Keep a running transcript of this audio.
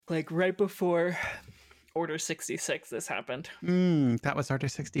like right before Order 66 this happened. That was Order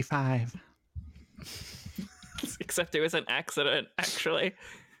 65. Except it was an accident, actually.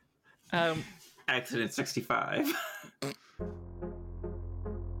 Accident 65.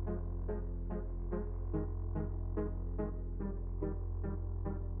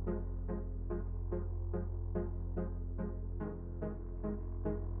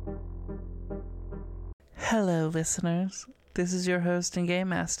 Hello, listeners. This is your host and game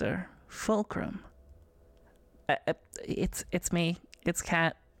master, Fulcrum. It's me. It's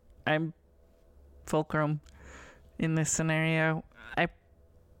Kat. I'm Fulcrum in this scenario.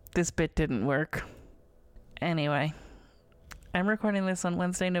 This bit didn't work. Anyway, I'm recording this on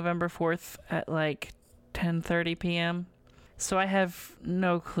Wednesday, November 4th at like 10:30 p.m. So I have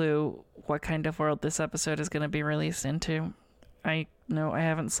no clue what kind of world this episode is going to be released into. I know I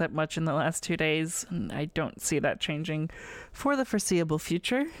haven't slept much in the last 2 days, and I don't see that changing for the foreseeable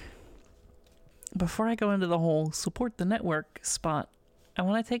future. Before I go into the whole support the network spot, I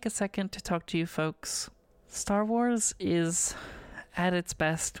want to take a second to talk to you folks. Star Wars is at its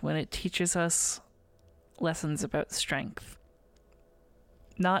best when it teaches us lessons about strength.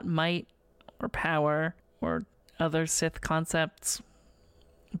 Not might or power or other Sith concepts,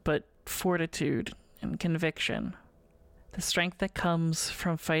 but fortitude and conviction. The strength that comes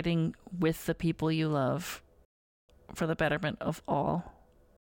from fighting with the people you love for the betterment of all.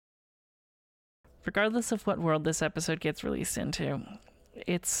 Regardless of what world this episode gets released into,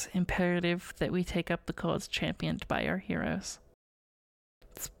 it's imperative that we take up the cause championed by our heroes.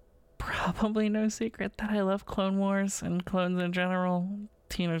 It's probably no secret that I love Clone Wars and clones in general.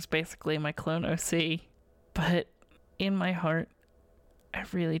 Tina's basically my clone OC. But in my heart, I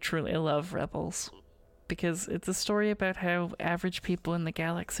really truly love Rebels. Because it's a story about how average people in the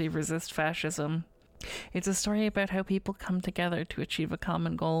galaxy resist fascism. It's a story about how people come together to achieve a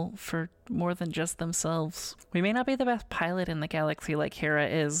common goal for more than just themselves. We may not be the best pilot in the galaxy like Hera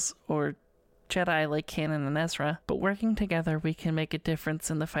is, or Jedi like Kanan and Ezra, but working together we can make a difference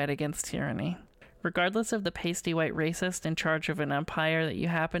in the fight against tyranny. Regardless of the pasty white racist in charge of an empire that you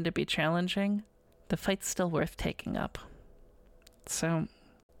happen to be challenging, the fight's still worth taking up. So,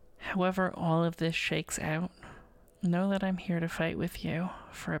 however all of this shakes out, know that I'm here to fight with you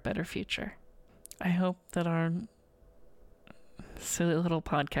for a better future. I hope that our silly little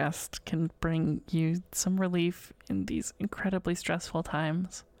podcast can bring you some relief in these incredibly stressful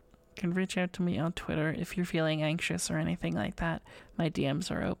times. You can reach out to me on Twitter if you're feeling anxious or anything like that. My DMs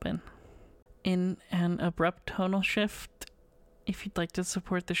are open. In an abrupt tonal shift, if you'd like to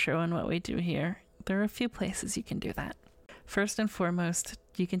support the show and what we do here, there are a few places you can do that. First and foremost,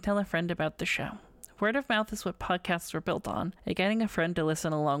 you can tell a friend about the show. Word of mouth is what podcasts are built on, and getting a friend to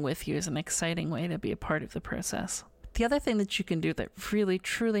listen along with you is an exciting way to be a part of the process. The other thing that you can do that really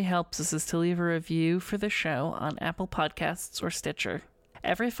truly helps us is to leave a review for the show on Apple Podcasts or Stitcher.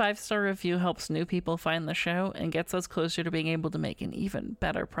 Every 5-star review helps new people find the show and gets us closer to being able to make an even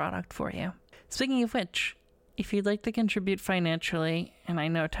better product for you. Speaking of which, if you'd like to contribute financially, and I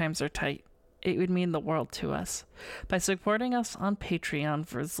know times are tight, it would mean the world to us. By supporting us on Patreon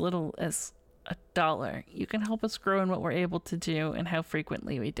for as little as $1, you can help us grow in what we're able to do and how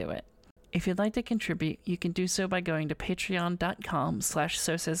frequently we do it. If you'd like to contribute, you can do so by going to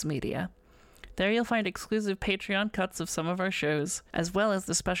patreon.com/sosasmedia. There you'll find exclusive Patreon cuts of some of our shows, as well as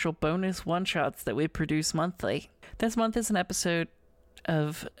the special bonus one-shots that we produce monthly. This month is an episode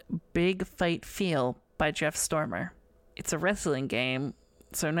of Big Fight Feel by Jeff Stormer. It's a wrestling game,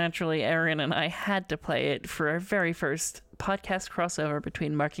 so naturally Aaron and I had to play it for our very first podcast crossover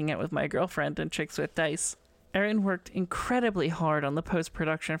between Marking Out With My Girlfriend and Chicks With Dice. Erin worked incredibly hard on the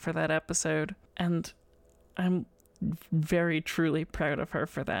post-production for that episode, and I'm very truly proud of her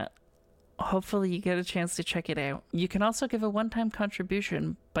for that. Hopefully you get a chance to check it out. You can also give a one-time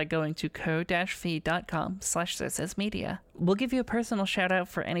contribution by going to ko-fi.com/sosasmedia. We'll give you a personal shout-out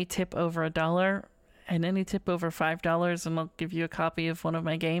for any tip over $1, and any tip over $5, and I'll give you a copy of one of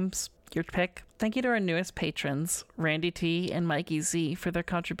my games. Your pick. Thank you to our newest patrons, Randy T and Mikey Z, for their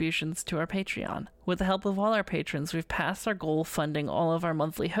contributions to our Patreon. With the help of all our patrons, we've passed our goal of funding all of our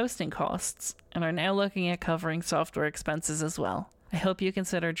monthly hosting costs, and are now looking at covering software expenses as well. I hope you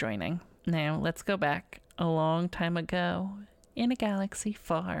consider joining. Now, let's go back a long time ago, in a galaxy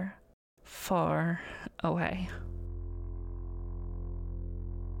far, far away.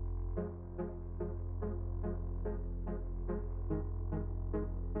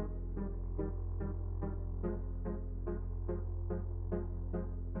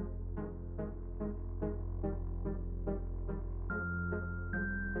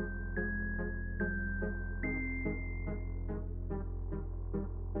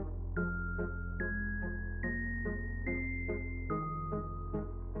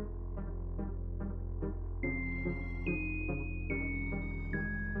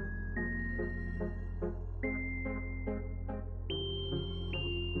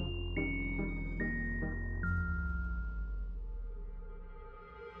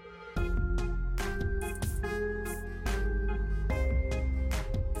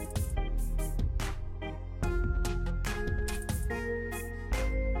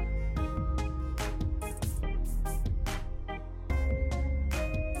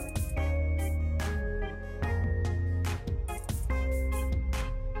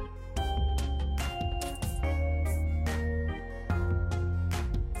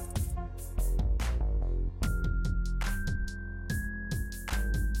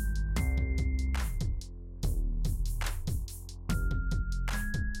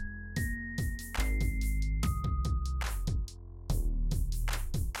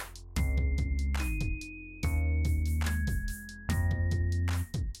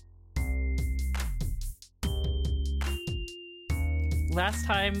 last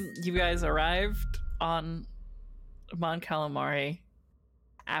time you guys arrived on Mon Calamari,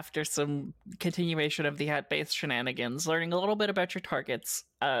 after some continuation of the hat-based shenanigans, learning a little bit about your targets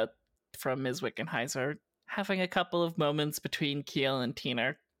from Ms. Wickenheiser, having a couple of moments between Keel and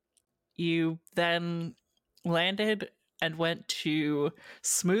Tina, you then landed and went to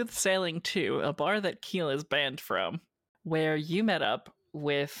Smooth Sailing 2, a bar that Keel is banned from, where you met up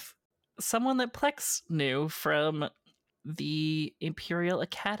with someone that Plex knew from the Imperial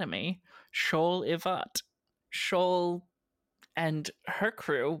Academy, Shoal Ivat. Shoal and her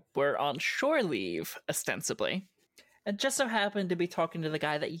crew were on shore leave, ostensibly, and just so happened to be talking to the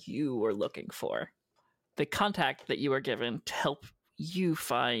guy that you were looking for. The contact that you were given to help you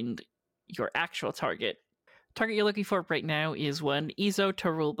find your actual target. Target you're looking for right now is one Izo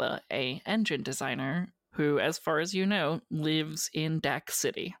Tarulba, a engine designer who, as far as you know, lives in Dak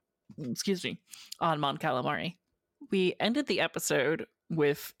City. On Mon Calamari. We ended the episode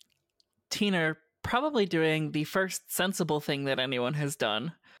with Tina probably doing the first sensible thing that anyone has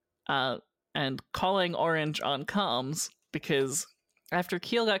done, and calling Orange on comms, because after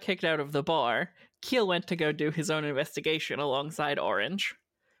Keel got kicked out of the bar, Keel went to go do his own investigation alongside Orange,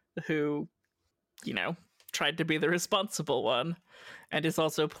 who, tried to be the responsible one, and is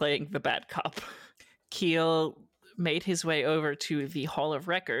also playing the bad cop. Keel made his way over to the Hall of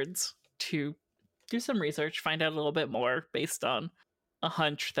Records to do some research, find out a little bit more based on a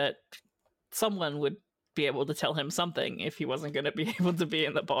hunch that someone would be able to tell him something if he wasn't going to be able to be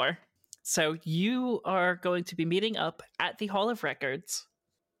in the bar. So you are going to be meeting up at the Hall of Records,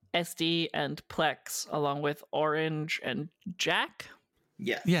 SD and Plex, along with Orange and Jack.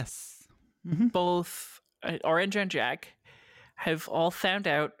 Yes. Mm-hmm. Both Orange and Jack have all found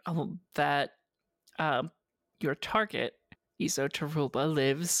out that your target, Izo Tarulba,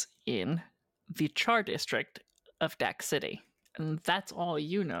 lives in the Char district of Dak City. And that's all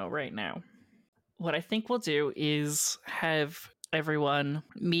you know right now. What I think we'll do is have everyone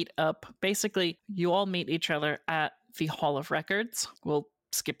meet up. Basically, you all meet each other at the Hall of Records. We'll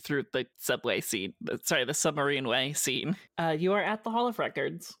skip through the the submarine way scene. You are at the Hall of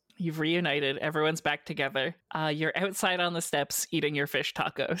Records. You've reunited. Everyone's back together. You're outside on the steps eating your fish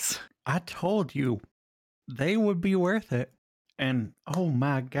tacos. I told you they would be worth it. And oh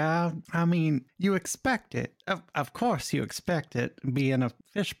my God, I mean, you expect it. Of course you expect it, being a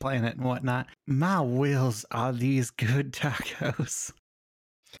fish planet and whatnot. My wills are these good tacos.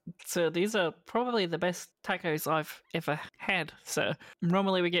 So these are probably the best tacos I've ever had. So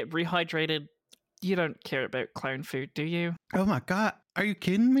normally we get rehydrated. You don't care about clone food, do you? Oh my God, are you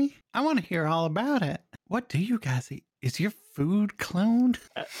kidding me? I want to hear all about it. What do you guys eat? Is your food cloned?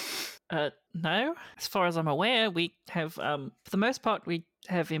 No. As far as I'm aware, we have, for the most part, we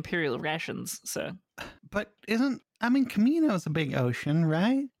have Imperial rations, so. But Camino's a big ocean,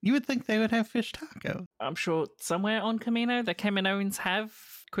 right? You would think they would have fish tacos. I'm sure somewhere on Camino, the Kaminoans have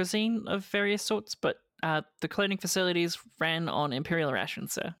cuisine of various sorts, but the cloning facilities ran on Imperial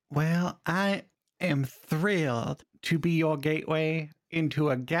rations, sir. Well, I am thrilled to be your gateway into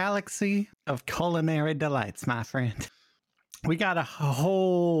a galaxy of culinary delights, my friend. We got a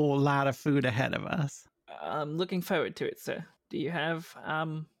whole lot of food ahead of us. I'm looking forward to it, sir. Do you have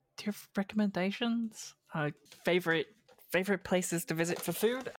recommendations? Favorite places to visit for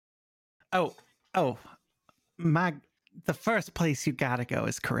food? The first place you gotta go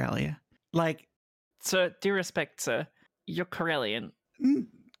is Corellia. So, due respect, sir, you're Corellian.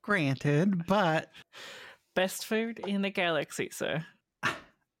 Granted, but best food in the galaxy, sir.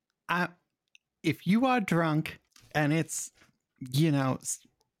 If you are drunk and it's,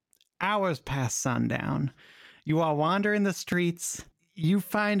 hours past sundown, you are wandering the streets, you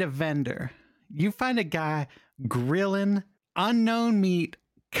find a vendor, you find a guy grilling unknown meat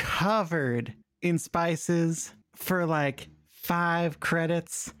covered in spices for 5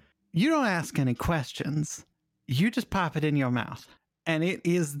 credits. You don't ask any questions. You just pop it in your mouth. And it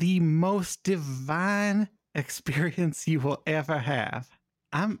is the most divine experience you will ever have.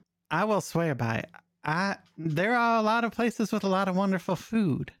 I will swear by it. There are a lot of places with a lot of wonderful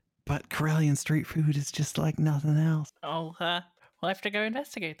food, but Corellian street food is just like nothing else. Oh, we'll have to go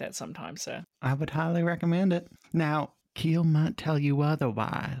investigate that sometime, sir. I would highly recommend it. Now, Keel might tell you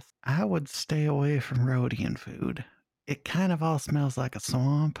otherwise. I would stay away from Rhodian food. It kind of all smells like a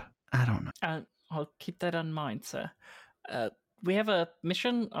swamp. I don't know. I'll keep that in mind, sir. We have a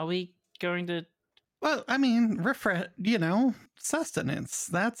mission. Are we going to... Well, sustenance.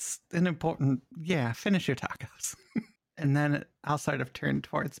 That's an important... Yeah, finish your tacos. And then I'll sort of turn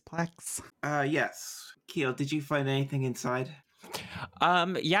towards Plex. Yes. Keel, did you find anything inside?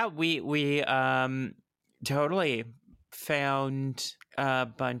 Yeah, we totally. found a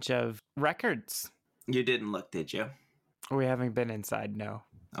bunch of records. You didn't look, did you? We haven't been inside, no.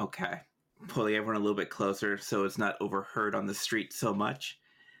 Okay. Pulling everyone a little bit closer so it's not overheard on the street so much.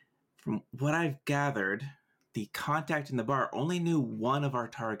 From what I've gathered, the contact in the bar only knew one of our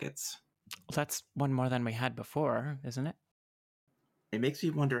targets. Well, that's one more than we had before, isn't it? It makes me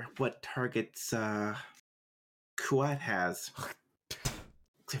wonder what targets Kuat has.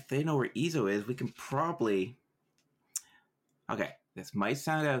 If they know where Izo is, we can probably... Okay, this might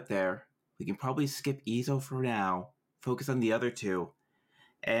sound out there. We can probably skip Izo for now, focus on the other two,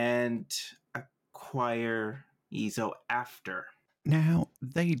 and acquire Izo after. Now,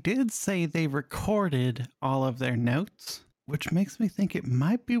 they did say they recorded all of their notes, which makes me think it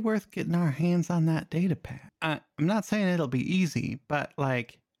might be worth getting our hands on that data pad. I'm not saying it'll be easy, but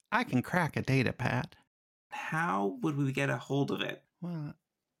like, I can crack a data pad. How would we get a hold of it? Well,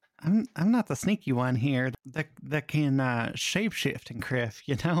 I'm not the sneaky one here that can shapeshift and Criff,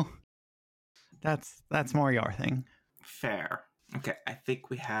 you know? That's more your thing. Fair. Okay, I think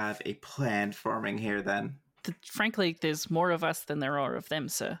we have a plan forming here then. Frankly, there's more of us than there are of them,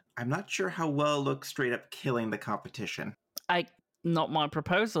 sir. I'm not sure how well it looks straight up killing the competition. Not my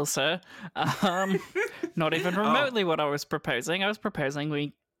proposal, sir. Not even remotely what I was proposing. I was proposing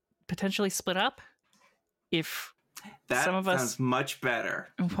we potentially split up. If That some of sounds us much better.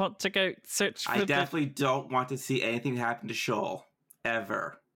 want to go search for I definitely don't want to see anything happen to Shoal.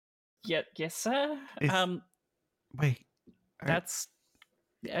 Ever. Yes, sir. Wait. That's...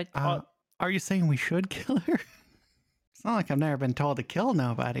 Are you saying we should kill her? It's not like I've never been told to kill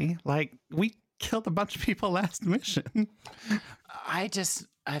nobody. Like, we killed a bunch of people last mission. I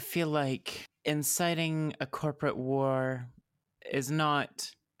feel like inciting a corporate war is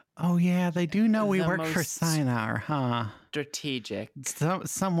not... Oh, yeah, they do know we The work for most- Sinar, huh? strategic.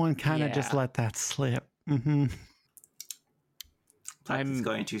 Someone kind of just Yeah. let that slip. Mm-hmm. I'm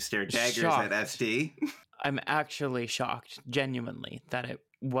going to stare daggers shocked. at SD. I'm actually shocked, genuinely, that it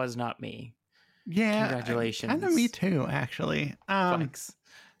was not me. Yeah. Congratulations. Kind of me too, actually. Flex.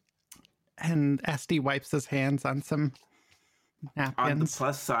 And SD wipes his hands on some On the napkins.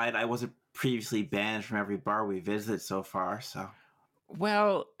 plus side, I wasn't previously banned from every bar we visited so far, so...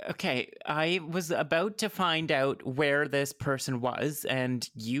 Well, okay, I was about to find out where this person was, and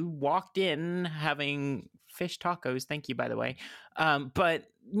you walked in having fish tacos. Thank you, by the way. But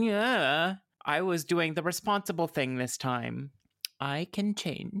yeah, I was doing the responsible thing this time. I can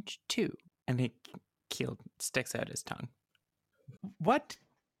change too. And Keel sticks out his tongue. What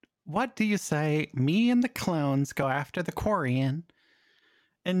do you say? Me and the clones go after the Quarian,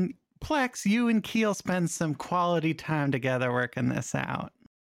 and Plex, you and Keel spend some quality time together working this out.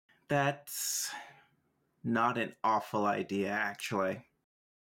 That's not an awful idea, actually.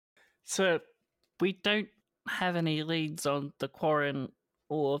 So, we don't have any leads on the Quarren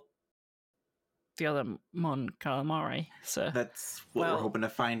or the other Mon Calamari, sir. That's what Well- we're hoping to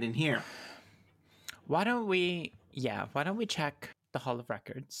find in here. Why don't we check the Hall of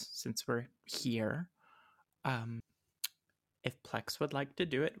Records since we're here? If Plex would like to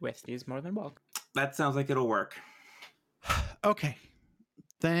do it with, he's more than welcome. That sounds like it'll work. Okay,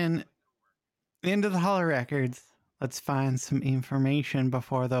 then into the Hall of Records. Let's find some information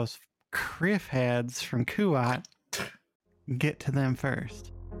before those Criff heads from Kuat get to them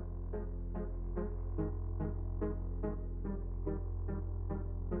first.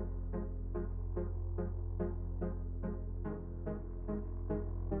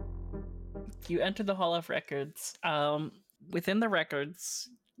 You enter the Hall of Records. Within the records,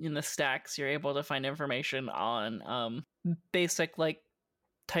 in the stacks, you're able to find information on basic, like,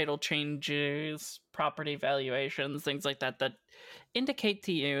 title changes, property valuations, things like that, that indicate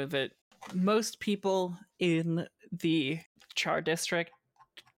to you that most people in the Char district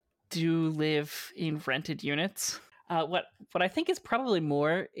do live in rented units. What I think is probably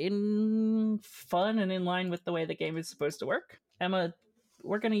more in fun and in line with the way the game is supposed to work. Emma,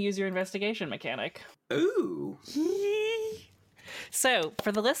 we're going to use your investigation mechanic. Ooh. So,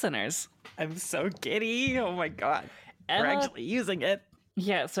 for the listeners, I'm so giddy. Oh my god. We're Emma, actually using it.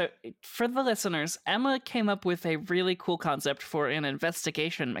 yeah, so for the listeners, Emma came up with a really cool concept for an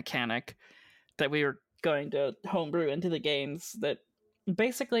investigation mechanic that we were going to homebrew into the games that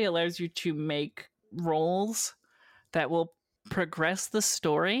basically allows you to make rolls that will progress the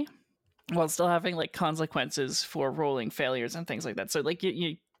story while still having like consequences for rolling failures and things like that. So like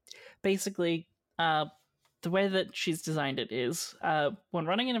you basically the way that she's designed it is when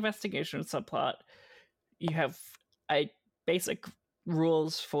running an investigation subplot, you have a basic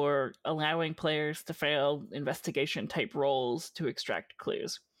rules for allowing players to fail investigation type rolls to extract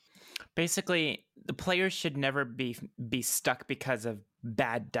clues. Basically, the players should never be stuck because of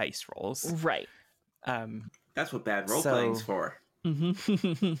bad dice rolls. Right. That's what bad role playing's for.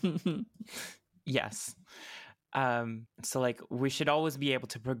 Yes. So like we should always be able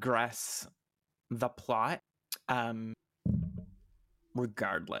to progress the plot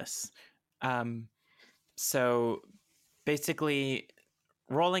regardless. So basically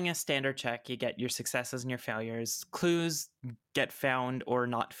rolling a standard check, you get your successes and your failures. Clues get found or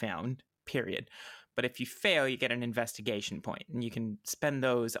not found, period. But if you fail, you get an investigation point, and you can spend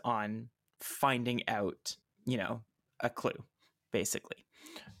those on finding out, a clue, basically.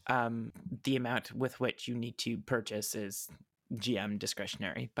 The amount with which you need to purchase is GM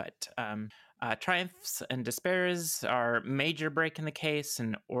discretionary, but triumphs and despairs are major break in the case,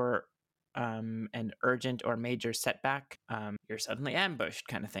 and an urgent or major setback. You're suddenly ambushed,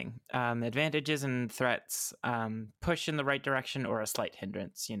 kind of thing. Advantages and threats, push in the right direction or a slight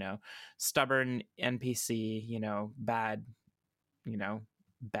hindrance. Stubborn NPC.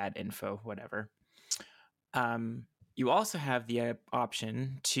 Bad info, whatever. You also have the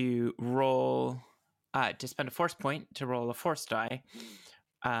option to roll, to spend a force point to roll a force die.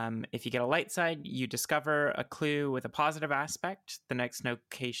 If you get a light side, you discover a clue with a positive aspect. The next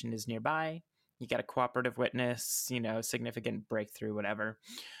location is nearby. You get a cooperative witness, significant breakthrough, whatever.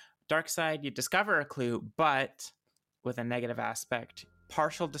 Dark side, you discover a clue, but with a negative aspect.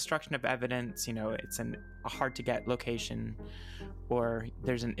 Partial destruction of evidence, it's a hard to get location, or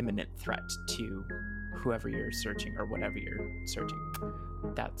there's an imminent threat to whoever you're searching or whatever you're searching.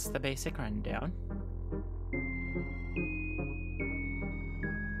 That's the basic rundown.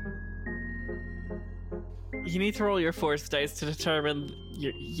 You need to roll your force dice to determine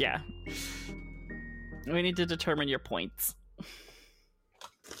your... Yeah. We need to determine your points.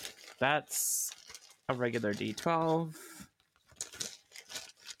 That's a regular D12.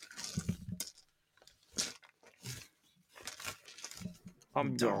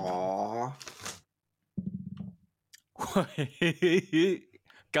 Aww.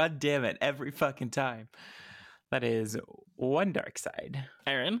 God damn it, every fucking time. That is one dark side.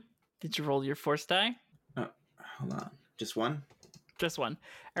 Aaron, did you roll your force die? Hold on. Just one? Just one.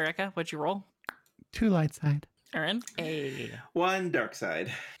 Erica, what'd you roll? 2 light side. Aaron? Hey. One dark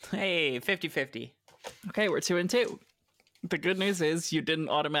side. Hey, 50-50. Okay, we're 2 and 2. The good news is you didn't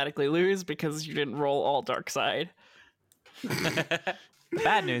automatically lose because you didn't roll all dark side. The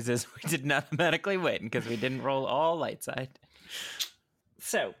bad news is we didn't automatically win because we didn't roll all light side.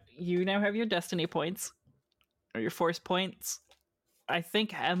 So, you now have your destiny points, or your force points. I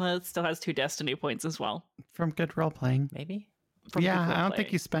think Emma still has 2 destiny points as well. From good role playing. Maybe? From Yeah, good I don't roleplay.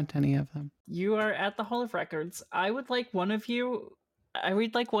 think you spent any of them. You are at the Hall of Records. I would like one of you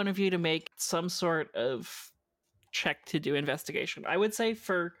to make some sort of check to do investigation. I would say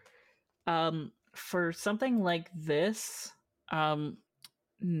for something like this,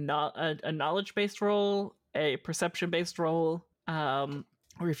 not a knowledge-based role, a perception-based role, or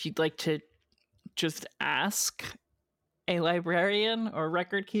if you'd like to just ask a librarian or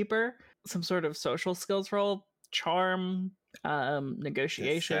record keeper some sort of social skills role, charm,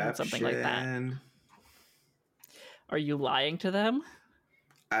 negotiation, something like that. Deception. Are you lying to them?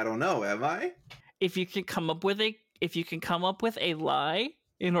 I don't know, am I? If you can come up with a lie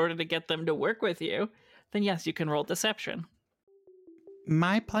in order to get them to work with you, then yes, you can roll deception.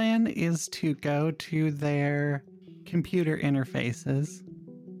 My plan is to go to their computer interfaces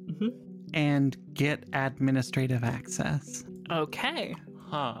and get administrative access. Okay,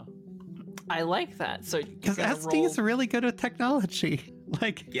 Huh. I like that. So Because SD is really good with technology.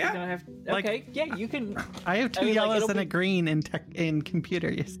 Like, you're Yeah. gonna have Like- okay, yeah, you can. I have 2 I mean, like, yellows it'll and a be- green in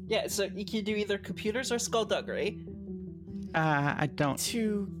computers. Yeah, so you can do either computers or skullduggery I don't.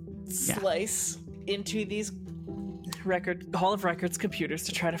 to slice into these Hall of Records computers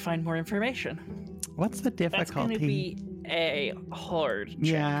to try to find more information. What's the That's difficulty? going to be a hard check.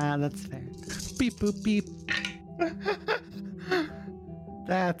 Yeah, that's fair. Beep boop beep.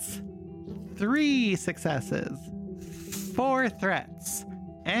 That's 3 successes, 4 threats,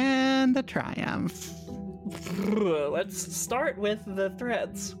 and a triumph. Let's start with the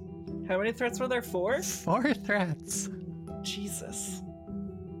threats. How many threats were there? 4? 4 threats. Jesus.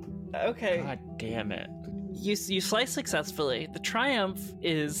 Okay. God damn it. You slice successfully. The triumph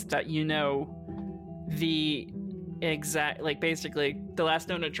is that you know the exact, like, basically the last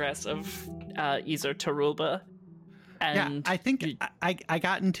known address of Izo Taruba. And Yeah, I think I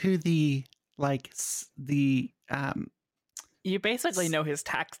got into the you basically know his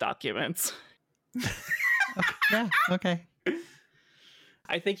tax documents. yeah, okay.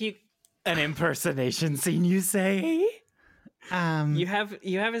 I think you An impersonation scene, you say? You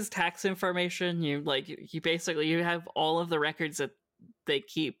have his tax information. You have all of the records that they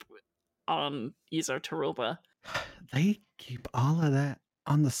keep on Isotaruba. They keep all of that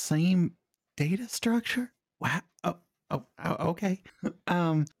on the same data structure? Wow. Okay.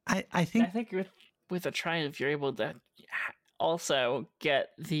 I think I think with a triumph, you're able to also get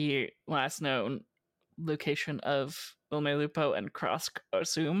the last known location of Umelupo and Krosk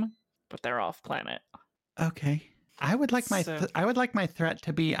Osum, but they're off planet. okay. I would like my So- I would like my threat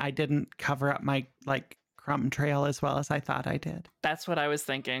to be I didn't cover up my crumb trail as well as I thought I did. That's what I was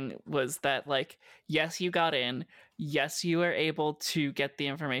thinking, was that yes, you got in, yes, you were able to get the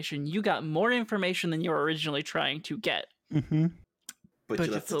information. You got more information than you were originally trying to get. Mm-hmm. But But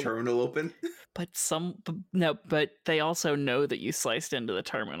you left it's the a- terminal open? But they also know that you sliced into the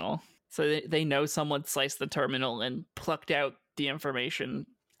terminal. So they know someone sliced the terminal and plucked out the information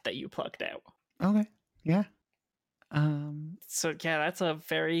that you plucked out. Okay. Yeah. So yeah, that's a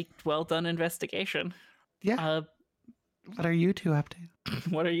very well done investigation. Yeah. What are you two up to?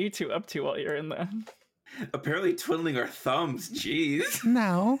 What are you two up to while you're in there? Apparently twiddling our thumbs. Jeez.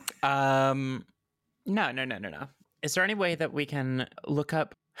 No. No. Is there any way that we can look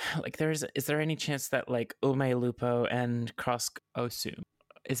up, is there any chance that Umelupo and Krosk Osum,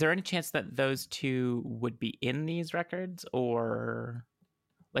 is there any chance that those two would be in these records, or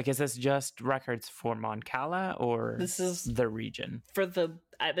is this just records for Mon Cala, or This is the region? for the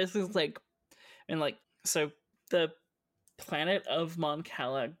this is so the planet of Mon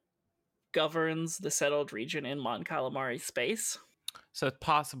Cala governs the settled region in Mon Calamari space. So it's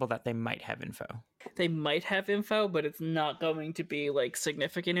possible that they might have info. They might have info, but it's not going to be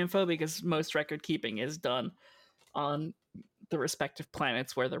significant info because most record keeping is done on the respective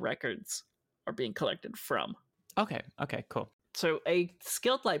planets where the records are being collected from. Okay, cool. So a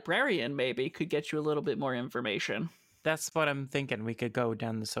skilled librarian maybe could get you a little bit more information. That's what I'm thinking. We could go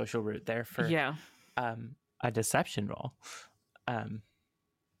down the social route there for a deception roll.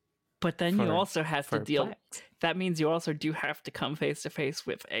 But then you also have to deal. Plex. That means you also do have to come face to face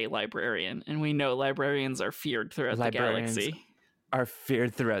with a librarian, and we know librarians are feared throughout the galaxy. Are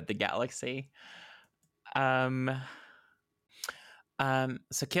feared throughout the galaxy. So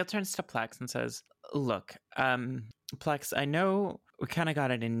Kale turns to Plex and says, "Look, Plex, I know we kind of got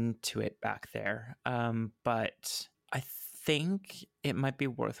it into it back there, but I think it might be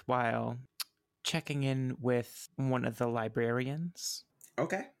worthwhile checking in with one of the librarians."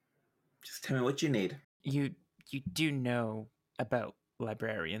 Okay. Just tell me what you need. You do know about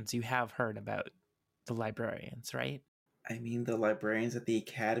librarians. You have heard about the librarians, right? I mean, the librarians at the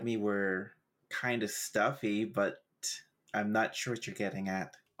academy were kind of stuffy, but I'm not sure what you're getting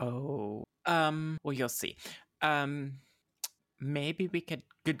at. Oh, well, you'll see. Maybe we could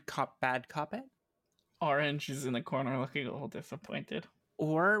good cop, bad cop it? Orange is in the corner looking a little disappointed.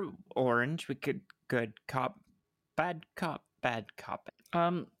 Or Orange, we could good cop, bad cop it.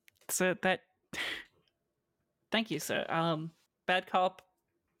 So that... Thank you, sir. Bad cop,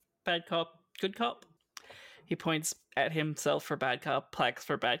 good cop? He points at himself for bad cop, Plex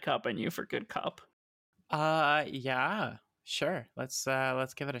for bad cop, and you for good cop. Yeah, sure. Let's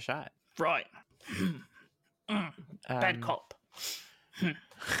give it a shot. Right. Bad cop.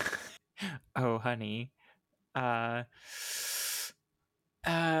 Oh, honey.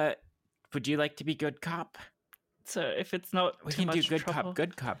 Would you like to be good cop? So if it's not We too can do much good trouble, cop,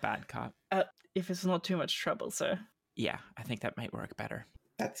 good cop, bad cop. if it's not too much trouble, sir. Yeah, I think that might work better.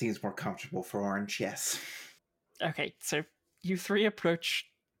 That seems more comfortable for Orange, yes. Okay, so you three approach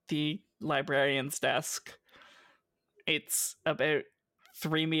the librarian's desk. It's about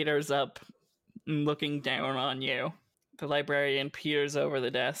 3 meters up, looking down on you. The librarian peers over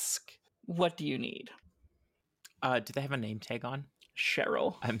the desk. What do you need? Do they have a name tag on?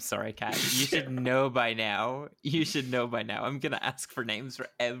 Cheryl. I'm sorry, Kat. You should know by now. I'm gonna ask for names for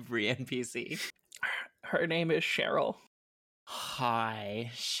every NPC. Her name is Cheryl. Hi,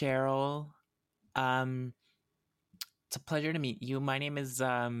 Cheryl. It's a pleasure to meet you. My name is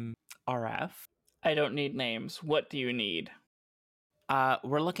RF. I don't need names. What do you need?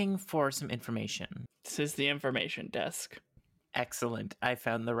 We're looking for some information. This is the information desk. Excellent. I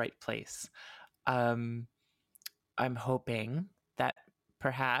found the right place. I'm hoping that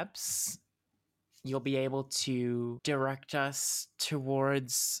perhaps you'll be able to direct us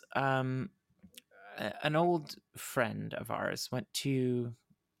towards an old friend of ours went to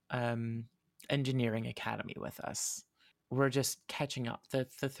engineering academy with us. We're just catching up. The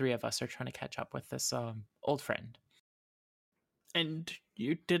three of us are trying to catch up with this old friend. And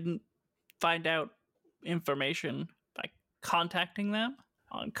you didn't find out information by contacting them?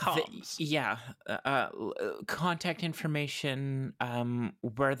 on comms. Contact information,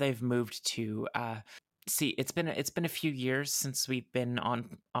 where they've moved to. See, it's been a few years since we've been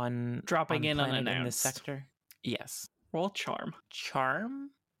on Dropping in planet in this unannounced. sector. Yes. Roll charm.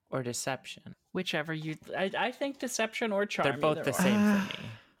 Charm or deception? Whichever you... I think deception or charm. They're both either the or. same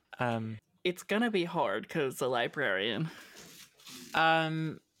for me. It's gonna be hard because the librarian.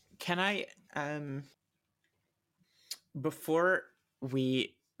 Can I before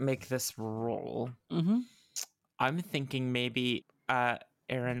we make this roll, Mm-hmm. I'm thinking maybe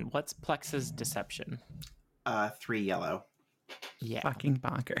Aaron, what's Plex's deception? 3 yellow. Yeah. Fucking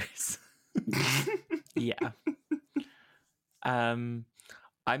bonkers. Yeah. I'm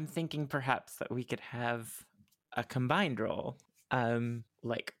thinking perhaps that we could have a combined roll.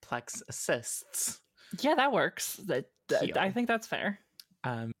 Like Plex assists. Yeah, that works. Heal. I think that's fair.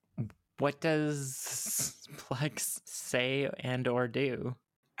 What does Plex say and or do?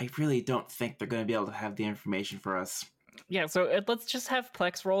 I really don't think they're going to be able to have the information for us. Yeah, so let's just have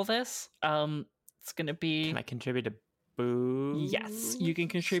Plex roll this. It's gonna be... Can I contribute a boost? Yes, you can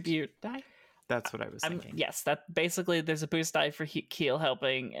contribute. Die? That's what I was thinking. Yes, that basically there's a boost die for Keel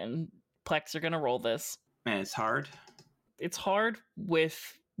helping, and Plex are gonna roll this. And it's hard. It's hard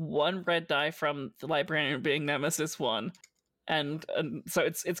with 1 red die from the librarian being Nemesis 1. And so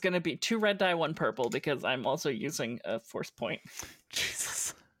it's going to be 2 red die, 1 purple, because I'm also using a force point.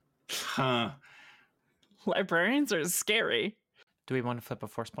 Jesus. Huh. Librarians are scary. Do we want to flip a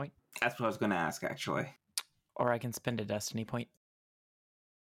force point? That's what I was going to ask, actually. Or I can spend a destiny point.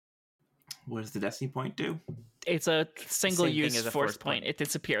 What does the destiny point do? It's a single Same thing use as a force force point. point. It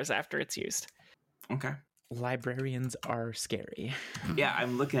disappears after it's used. Okay. Librarians are scary. Yeah,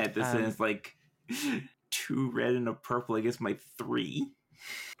 I'm looking at this and it's like 2 red and a purple against my 3.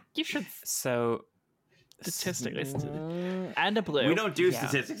 You should So statistically and a blue. We don't do Yeah.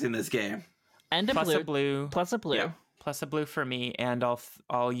 statistics in this game. and a plus blue, a blue, plus a blue. Yeah. plus a blue for me, and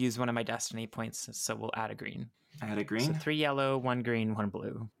I'll use one of my destiny points, so we'll add a green. I had a So green. 3 yellow, 1 green, 1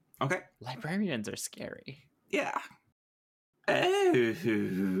 blue. Okay. Librarians are scary. Yeah.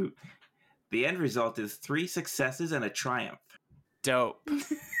 Oh. The end result is 3 successes and a triumph. Dope.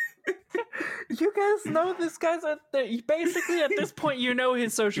 You guys know this guy's basically at this point you know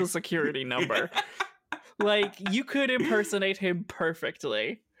his social security number. Like you could impersonate him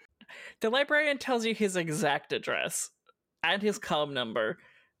perfectly. The librarian tells you his exact address and his comm number.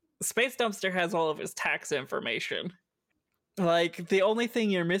 Space Dumpster has all of his tax information. Like the only thing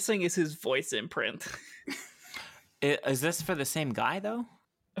you're missing is his voice imprint. Is this for the same guy though?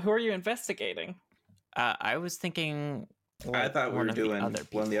 Who are you investigating? I was thinking. I thought we one were of the doing other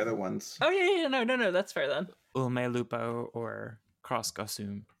one of the people. other ones. Oh yeah, no, that's fair then. Ulme Lupo or Cross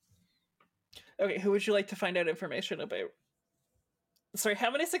Gosum. Okay, who would you like to find out information about? Sorry, how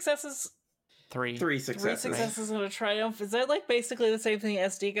many successes? 3. 3 3 successes. successes and a triumph. Is that like basically the same thing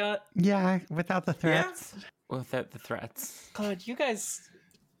SD got? Yeah, without the threats. Without the threats. God, you guys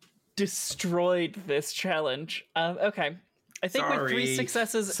destroyed this challenge. Okay, I think with 3 Sorry.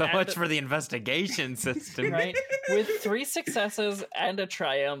 successes, So and much for the investigation system. right. With 3 successes and a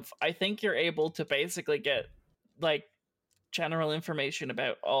triumph, I think you're able to basically get like general information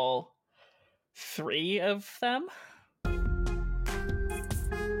about all 3 of them.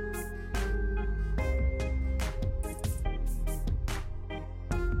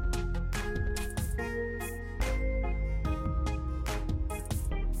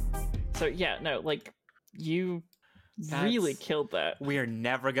 So yeah, no, like you really That's- killed that. We're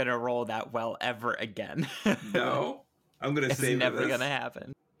never gonna roll that well ever again. No. I'm going to It's save never this. gonna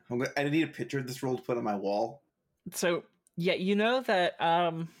happen. I need a picture of this roll to put on my wall. So yeah, you know that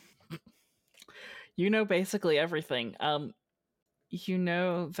you know basically everything. You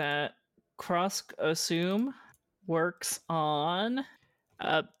know that Cross Gosum works on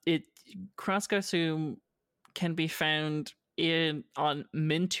Cross Gosum can be found on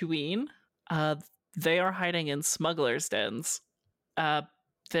Mintuine. They are hiding in smugglers' dens.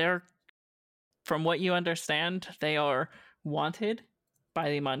 They're, from what you understand, they are wanted by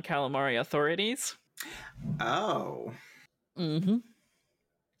the Mon Calamari authorities. Oh. Mm-hmm.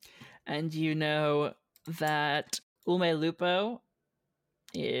 And you know that Ulme Lupo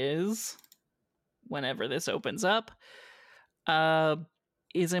is, whenever this opens up,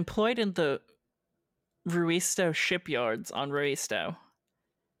 is employed in the Ruisto shipyards on Ruisto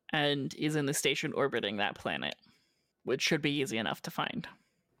and is in the station orbiting that planet, which should be easy enough to find.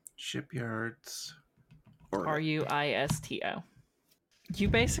 Shipyards. Ruisto. You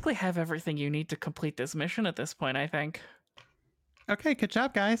basically have everything you need to complete this mission at this point, I think. Okay, good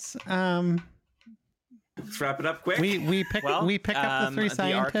job, guys. Let's wrap it up quick. We pick up the three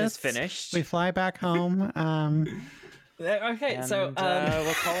the arc is scientists. finished. We fly back home. Okay, And, so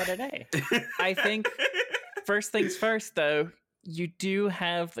we'll call it a day. I think first things first, though, you do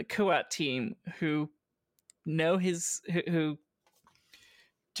have the Kuat team who know who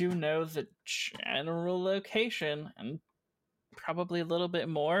do know the general location and probably a little bit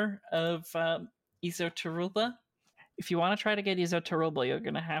more of Isotaruba. If you want to try to get Isotaruba, you're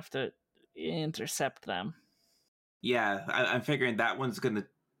going to have to intercept them. Yeah, I'm figuring that one's gonna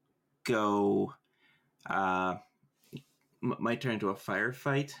go. Might turn into a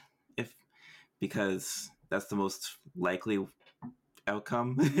firefight because that's the most likely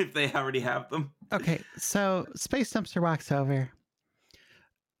outcome if they already have them. Okay, so Space Dumpster walks over.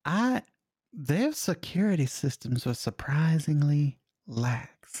 Their security systems were surprisingly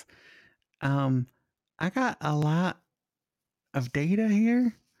lax. I got a lot of data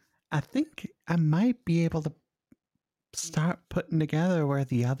here. I think I might be able to start putting together where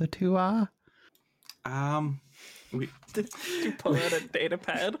the other two are. Did you pull out a data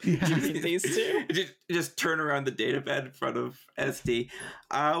pad? Yeah. You mean these two? Just turn around the data pad in front of SD.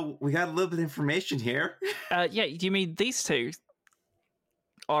 We got a little bit of information here. Yeah, you mean these two?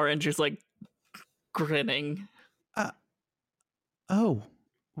 Orange is like grinning. Oh,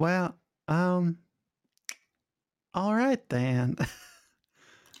 well, all right then.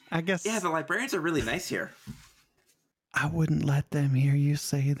 I guess Yeah, the librarians are really nice here. I wouldn't let them hear you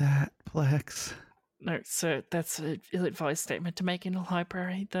say that, Plex. No, so that's an ill-advised statement to make in a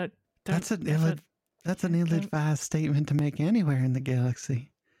library. That's an ill-advised statement to make anywhere in the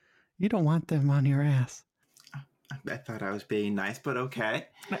galaxy. You don't want them on your ass. I thought I was being nice, but okay.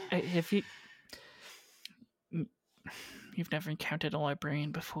 If you've never encountered a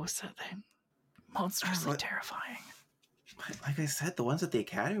librarian before, so they're monstrously terrifying. Like I said, the ones at the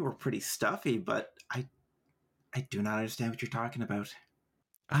academy were pretty stuffy, but I do not understand what you're talking about.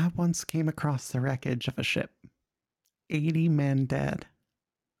 I once came across the wreckage of a ship. 80 men dead.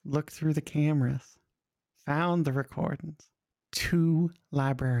 Looked through the cameras. Found the recordings. 2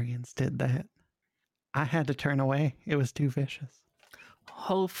 librarians did that. I had to turn away. It was too vicious.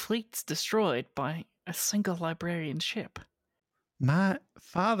 Whole fleets destroyed by a single librarian ship. My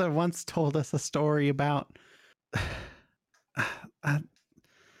father once told us a story about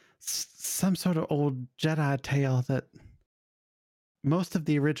some sort of old Jedi tale that most of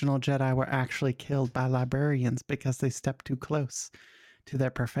the original Jedi were actually killed by librarians because they stepped too close to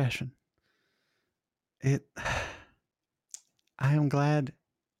their profession. I am glad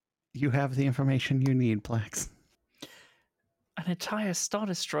you have the information you need, Plex. An entire Star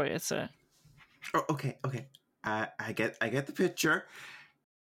Destroyer, sir. Oh, okay. I get the picture.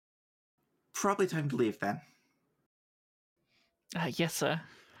 Probably time to leave then. Yes, sir.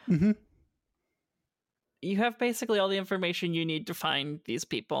 Mm-hmm. You have basically all the information you need to find these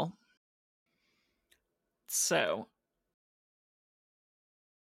people. So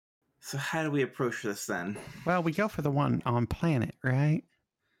how do we approach this then? Well, we go for the one on planet, right?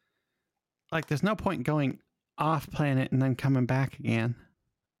 Like, there's no point going off planet and then coming back again.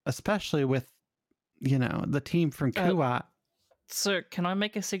 Especially with, the team from Kuat. Sir, can I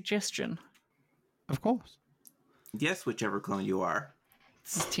make a suggestion? Of course. Yes, whichever clone you are.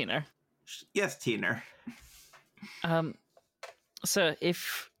 This is Tina. Yes, Tina. So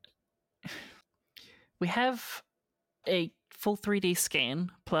if we have a full 3D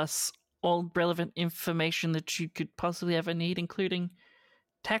scan plus all relevant information that you could possibly ever need, including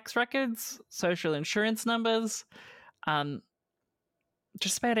tax records, social insurance numbers,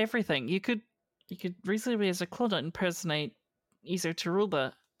 just about everything. You could reasonably, as a clone, impersonate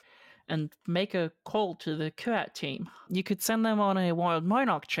Isotaruba and make a call to the Kuat team. You could send them on a wild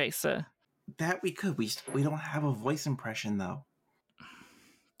monarch chaser. That we could. We don't have a voice impression though.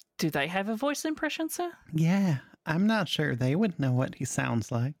 Do they have a voice impression, sir? Yeah, I'm not sure they would know what he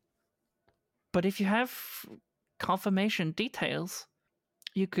sounds like. But if you have confirmation details,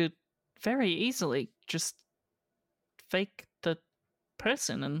 you could very easily just fake the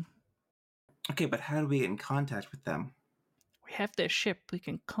person, and Okay, but how do we get in contact with them? we have their ship. We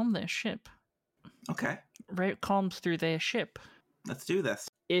can calm their ship. Okay, Route comms through their ship. let's do this.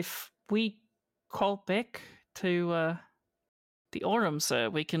 If we call back to the Aurum, sir,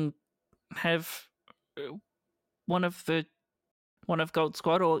 we can have one of Gold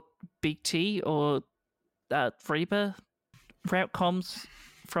Squad or BT or Reba route comms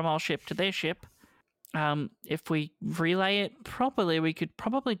from our ship to their ship. If we relay it properly, we could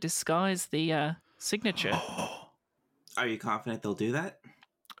probably disguise the signature. Are you confident they'll do that?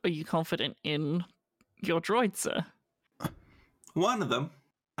 Are you confident in your droid, sir? One of them.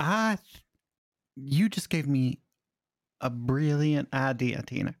 You just gave me a brilliant idea,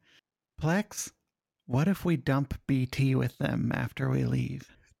 Tina. Plex, what if we dump BT with them after we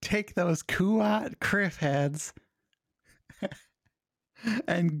leave? Take those Kuat Criff heads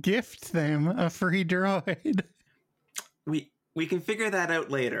and gift them a free droid. We can figure that out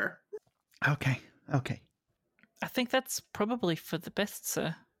later. Okay. I think that's probably for the best,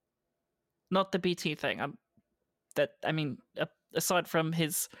 sir. Not the BT thing. Aside from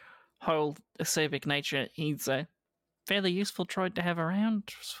his whole acerbic nature, he's a fairly useful droid to have around,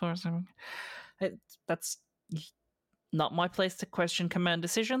 as far as I'm... That's not my place to question command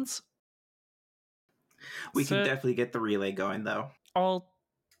decisions. We So can definitely get the relay going, though. I'll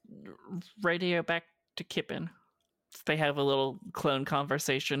radio back to Kippen. They have a little clone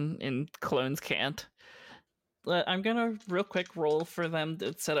conversation, and clones can't. I'm gonna real quick roll for them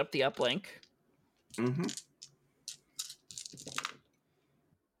to set up the uplink. Mm-hmm.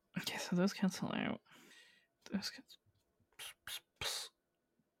 Okay, so those cancel out.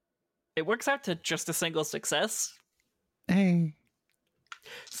 It works out to just a single success. Hey.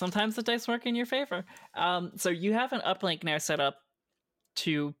 Sometimes the dice work in your favor. So you have an uplink now set up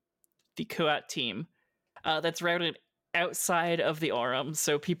to the Kuat team that's routed outside of the Aurum,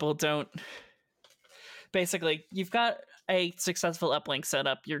 so people don't... Basically, you've got a successful uplink set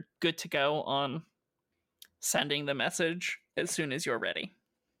up. You're good to go on sending the message as soon as you're ready.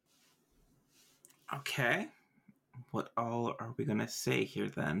 Okay. What all are we gonna say here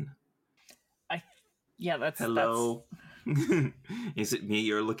then? That's Hello. Is it me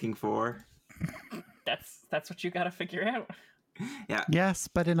you're looking for? That's what you gotta figure out. Yeah. Yes,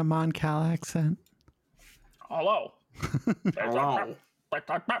 but in a Mon-Cal accent. Hello. Hello.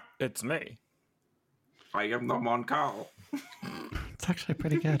 It's me. I am the Mon-Cal. It's actually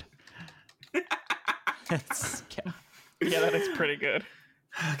pretty good. Yeah, that is pretty good.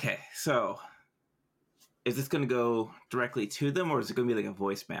 Okay, so is this going to go directly to them, or is it going to be like a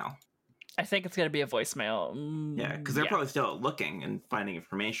voicemail? I think it's gonna be a voicemail. Yeah, because they're probably still looking and finding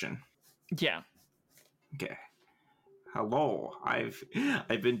information. Yeah. Okay. Hello, I've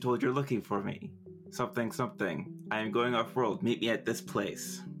been told you're looking for me. Something. I am going off world. Meet me at this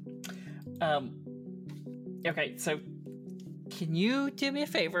place. Okay, so can you do me a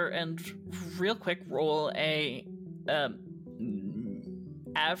favor and real quick roll a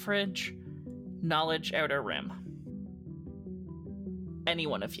average knowledge outer rim? Any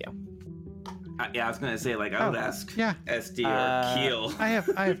one of you. Yeah, I was gonna say, like, I would ask yeah. SD or Keel. I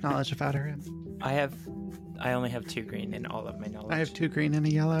have knowledge of Outer Rim. I only have 2 green in all of my knowledge. I have 2 green and a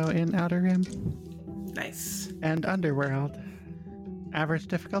yellow in Outer Rim. Nice. And Underworld. Average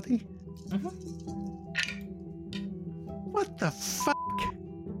difficulty? Mm-hmm. What the fuck?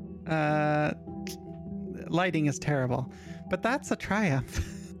 Lighting is terrible. But that's a triumph.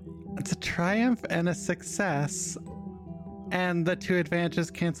 It's a triumph and a success. And the 2 advantages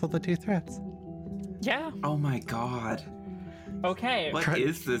cancel the 2 threats. Yeah. Oh my god. Okay. What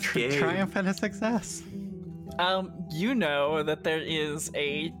is this game? Triumph and a success. You know that there is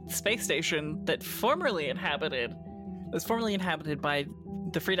a space station that was formerly inhabited by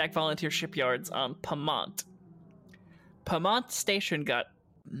the Freedak Volunteer Shipyards on Pamont. Pamont Station got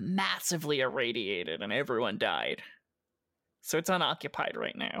massively irradiated and everyone died. So it's unoccupied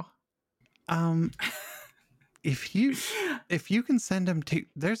right now. If you can send them to,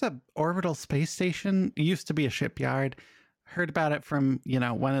 there's a orbital space station, used to be a shipyard. Heard about it from,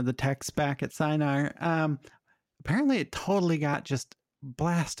 one of the techs back at Sinar. Apparently it totally got just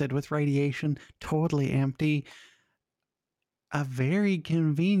blasted with radiation, totally empty. A very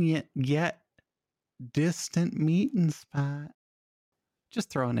convenient yet distant meeting spot. Just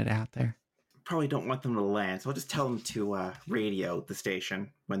throwing it out there. Probably don't want them to land, so I'll just tell them to radio the station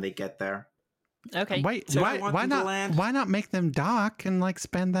when they get there. Okay. Wait, So I why want them to not? land. Why not make them dock and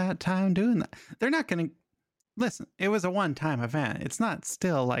spend that time doing that? They're not going to listen. It was a one-time event. It's not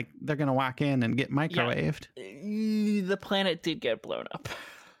still like they're going to walk in and get microwaved. The planet did get blown up.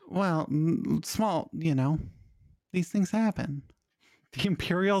 Well, small. These things happen. The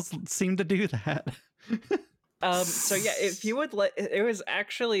Imperials seem to do that. So yeah, if you would it was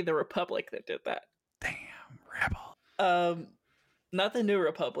actually the Republic that did that. Damn, rebel. Not the New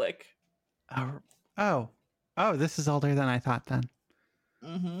Republic. Oh, this is older than I thought then.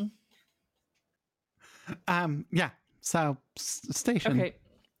 Mm-hmm. Yeah. So station. Okay.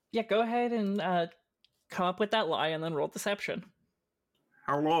 Yeah, go ahead and come up with that lie and then roll deception.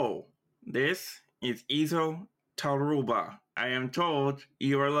 Hello, this is Izo Taruba. I am told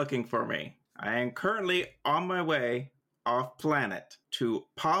you are looking for me. I am currently on my way off planet to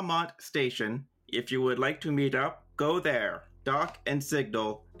Pamont Station. If you would like to meet up, go there, dock and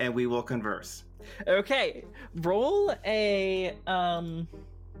signal, and we will converse. Okay, roll a oh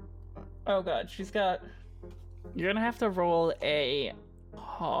god, you're gonna have to roll a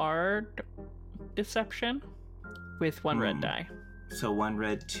hard deception with one red die. So 1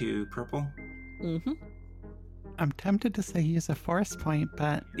 red, 2 purple? Mm-hmm. I'm tempted to say use a force point,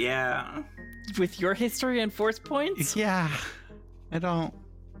 but Yeah. With your history and force points? yeah, I don't.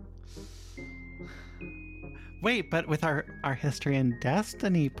 Wait, but with our history and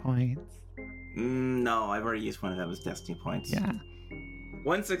destiny points. No, I've already used one of them as destiny points. Yeah.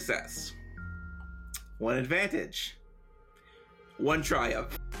 1 success. 1 advantage. 1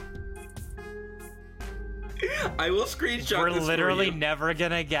 triumph. I will screenshot We're this literally for you. never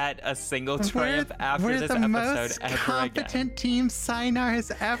gonna get a single triumph after we're this the episode most ever competent again. team Sinar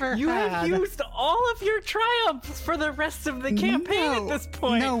has ever You had. have used all of your triumphs for the rest of the campaign at this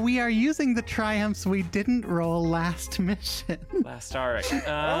point. No, we are using the triumphs we didn't roll last mission. Last arc.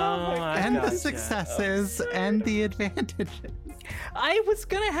 And the successes and the advantages. I was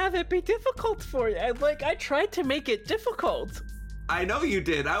gonna have it be difficult for you. I tried to make it difficult. I know you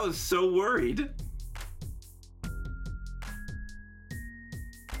did. I was so worried.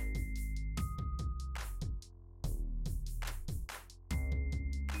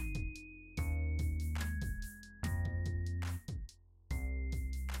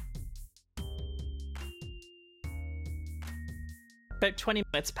 About 20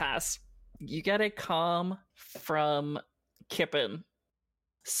 minutes pass. You get a comm from Kippen.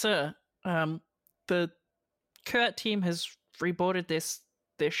 Sir, the Kurt team has reboarded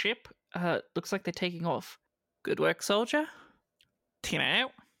their ship. Looks like they're taking off. Good work, soldier. 10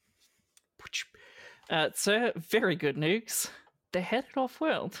 out. Sir, very good news. They're headed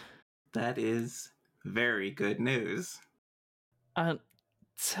off-world. That is very good news.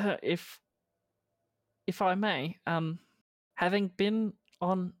 Sir, if I may, having been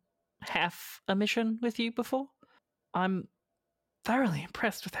on half a mission with you before, I'm thoroughly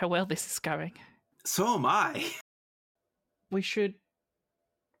impressed with how well this is going. So am I. We should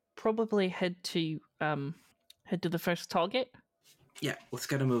probably head to the first target. Yeah, let's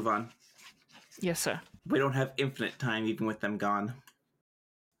gotta move on. Yes, sir. We don't have infinite time even with them gone.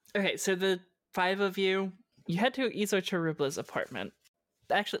 Okay, so the 5 of you head to Izo Charubla's apartment.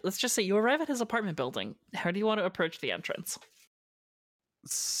 Actually, let's just say you arrive at his apartment building. How do you want to approach the entrance?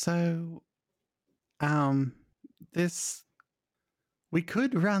 So, we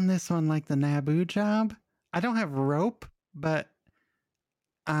could run this one like the Naboo job. I don't have rope, but,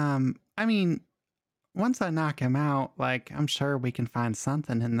 I mean, once I knock him out, I'm sure we can find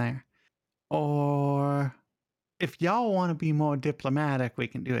something in there. Or if y'all want to be more diplomatic, we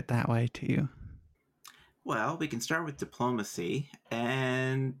can do it that way too. Well, we can start with diplomacy,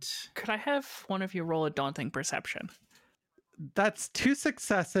 and Could I have one of you roll a daunting perception? That's 2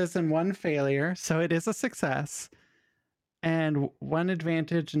 successes and 1 failure, so it is a success. And 1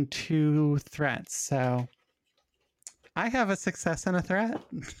 advantage and 2 threats. So I have a success and a threat.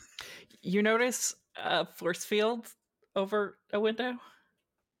 You notice a force field over a window?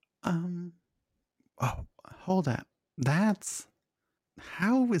 Oh, hold up.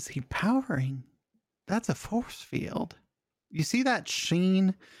 How is he powering? That's a force field. You see that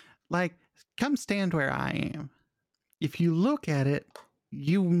sheen? Come stand where I am. If you look at it,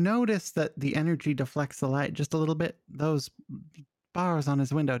 you notice that the energy deflects the light just a little bit. Those bars on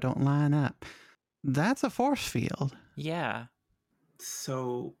his window don't line up. That's a force field. Yeah.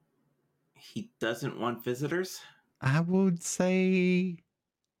 so he doesn't want visitors? I would say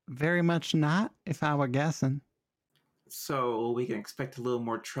very much not, if I were guessing. So we can expect a little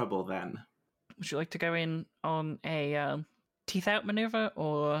more trouble then. Would you like to go in on a teeth out maneuver,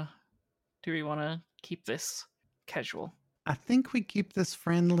 or do we want to keep this casual? I think we keep this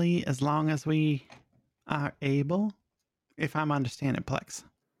friendly as long as we are able, if I'm understanding Plex.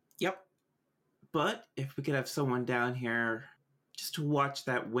 Yep. But if we could have someone down here just to watch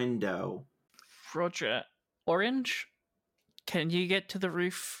that window. Roger. Orange, can you get to the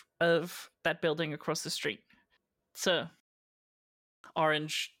roof of that building across the street? Sir.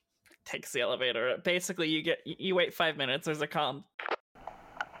 Orange takes the elevator. Basically, you wait 5 minutes. There's a comm.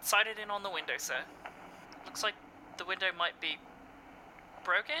 Sighted in on the window, sir. Looks like the window might be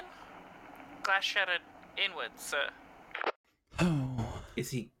broken. Glass shattered inwards, sir. Oh. Is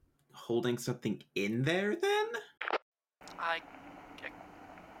he holding something in there then? I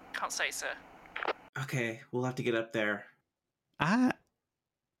can't say, sir. Okay, we'll have to get up there.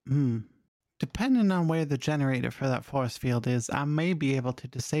 Depending on where the generator for that force field is, I may be able to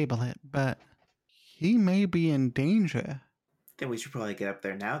disable it, but he may be in danger. Then we should probably get up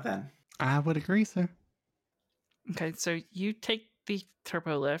there now then. I would agree, sir. Okay, so you take the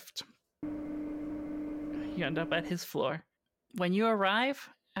turbo lift. You end up at his floor. When you arrive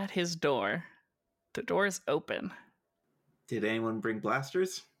at his door, the door is open. Did anyone bring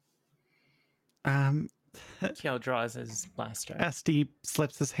blasters? Kiel draws his blaster. SD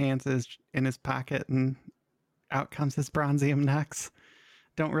slips his hands in his pocket, and out comes his Bronzium Nux.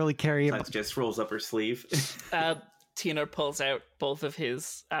 Don't really carry a... Tux just rolls up her sleeve. Tina pulls out both of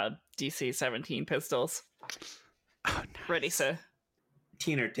his DC 17 pistols. Oh, nice. Ready, sir.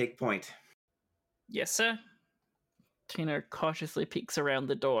 Tina, take point. Yes, sir. Tina cautiously peeks around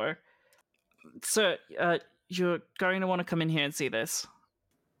the door. Sir, you're going to want to come in here and see this.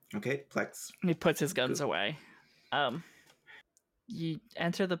 Okay, Plex. He puts his guns away. You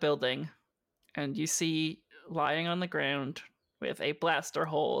enter the building, and you see lying on the ground with a blaster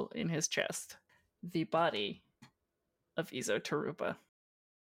hole in his chest the body of Izo Taruba.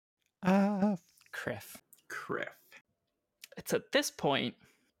 Criff. Criff. It's at this point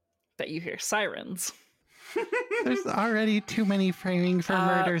that you hear sirens. There's already too many framing for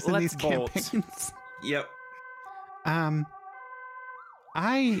murders in these let's bolt. campaigns. Yep.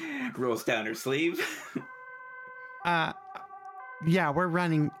 I Rolls down her sleeve. yeah, we're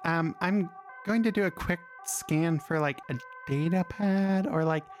running. I'm going to do a quick scan for like a data pad or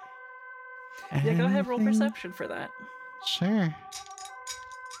like Yeah, go ahead, roll anything. perception for that. Sure.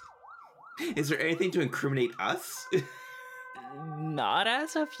 Is there anything to incriminate us? Not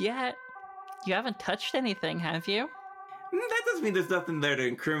as of yet. You haven't touched anything, have you? That doesn't mean there's nothing there to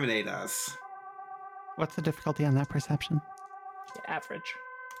incriminate us. What's the difficulty on that perception? Average.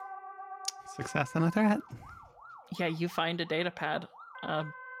 Success and a threat. Yeah, you find a data pad.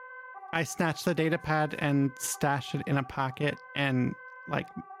 I snatch the data pad and stash it in a pocket and like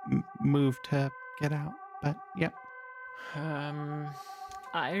move to get out. But yep.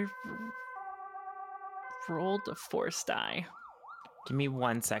 I rolled a force die. Give me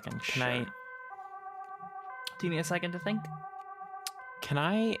 1 second. Sure. Do you need a second to think? Can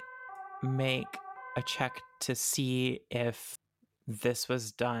I make a check to see if this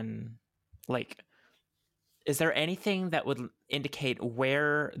was done? Like, is there anything that would indicate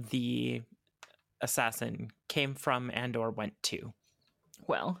where the assassin came from and or went to,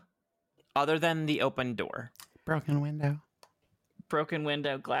 Well, other than the open door? Broken window. broken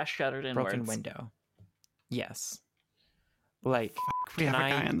window, glass shattered inwards. Broken window. Yes. Like, We have Can a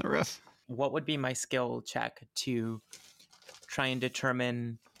guy I- on the roof. what would be my skill check to try and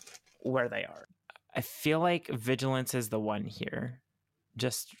determine where they are? I feel like vigilance is the one here,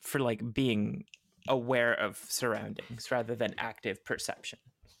 just for like being aware of surroundings rather than active perception,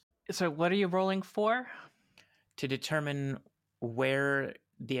 So what are you rolling for? to determine where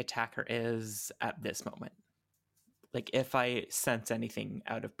the attacker is at this moment. Like if I sense anything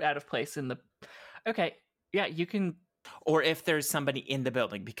out of, Place in the... Okay, yeah, you can... or if there's somebody in the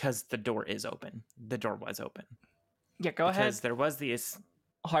building, because the door is open. The door was open. Yeah, go ahead. Because there was these.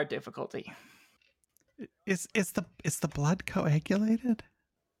 Hard difficulty. Is the blood coagulated?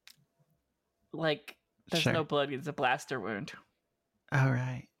 Like, there's Sure. no blood. It's a blaster wound. All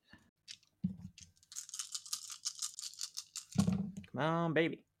right. Come on,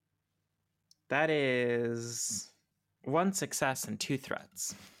 baby. That is 1 success and 2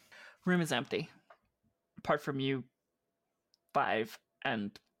 threats. Room is empty. Apart from you, 5,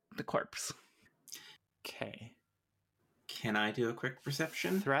 and the corpse. Okay. Can I do a quick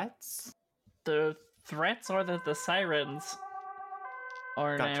perception? Threats? The threats are that the sirens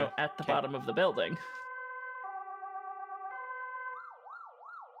are now Gotcha. at the Okay. bottom of the building.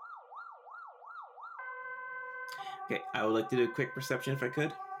 Okay, I would like to do a quick perception if I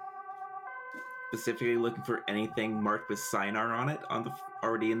could. Specifically looking for anything marked with Sinar on it,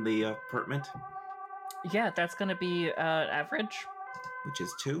 already in the apartment, Yeah, that's gonna be average. which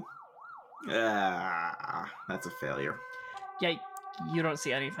is 2. That's a failure. Yeah, you don't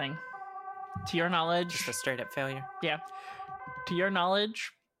see anything. To your knowledge, Just a straight up failure. to your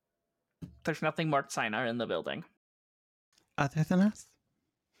knowledge, there's nothing marked Sinar in the building. Other than us?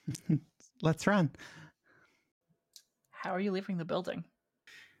 Let's run. How are you leaving the building?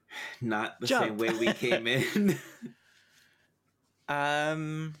 Not the Jump. same way we came in.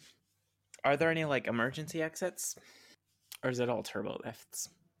 Are there any like emergency exits? Or is it all turbo lifts?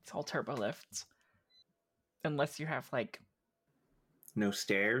 It's all turbo lifts. Unless you have like, No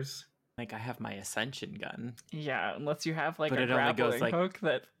stairs. Like I have my ascension gun. yeah, unless you have like But a it only goes, grappling like, hook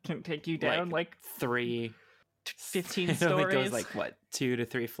that can take you down like 3 15 it only stories. goes like what, 2 to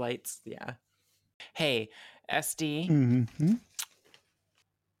 3 flights? Yeah. Hey, SD, Mm-hmm.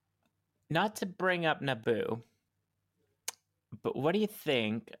 not to bring up Naboo, but what do you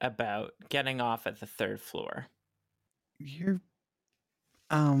think about getting off at the 3rd floor? You're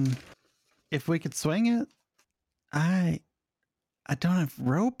if we could swing it. I don't have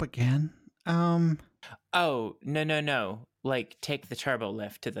rope again. Oh, no. Like, take the turbo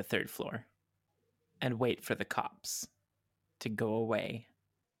lift to the 3rd floor and wait for the cops to go away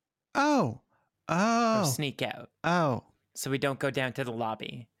Oh. or sneak out. Oh. So we don't go down to the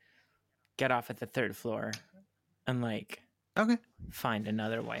lobby, get off at the 3rd floor, and, like, Okay. find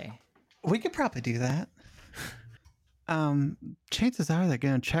another way. We could probably do that. Chances are they're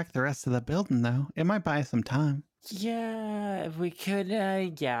going to check the rest of the building, though. It might buy some time. Yeah, we could,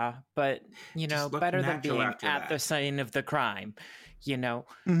 yeah. But, you know, Just look better than natural being after at the that. scene of the crime, you know?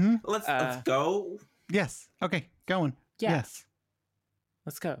 Mm-hmm. Let's go. Yes. Okay. Going. Yeah. Yes.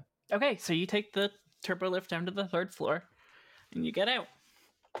 Let's go. Okay, so you take the turbo lift down to the 3rd floor, and you get out.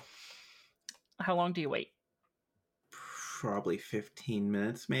 How long do you wait? Probably 15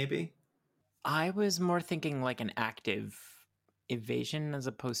 minutes, maybe. I was more thinking like an active evasion as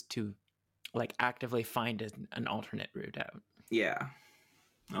opposed to like actively find an alternate route out. Yeah.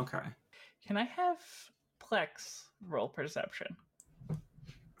 Okay. Can I have Plex roll perception?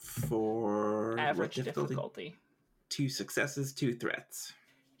 For Average what difficulty. 2 successes, 2 threats.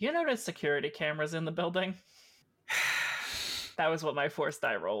 You notice security cameras in the building? That was what my force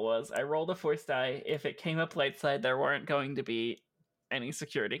die roll was. I rolled a force die. If it came up light side, there weren't going to be any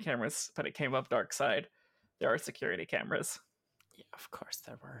security cameras, but it came up dark side. There are security cameras. Yeah, of course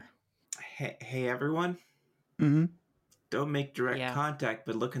there were. Hey everyone. Mm-hmm. Don't make direct contact,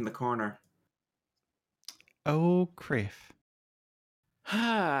 but look in the corner. Oh, Criff.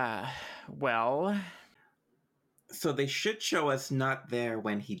 Well, So they should show us not there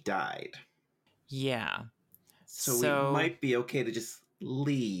when he died. yeah. So we might be okay to just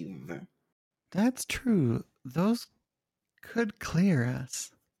leave. That's true. Those could clear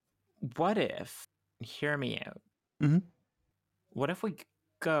us. What if, hear me out. Mhm. What if we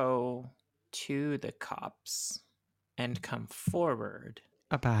go to the cops and come forward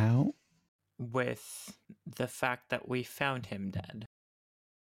About? with the fact that we found him dead?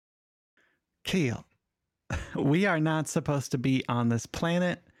 Keel, we are not supposed to be on this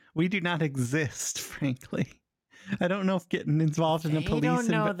planet. We do not exist, frankly. I don't know if getting involved in the police...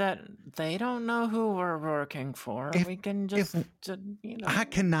 They don't know who we're working for. We can just, you know... I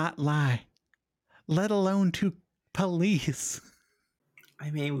cannot lie, let alone to police. I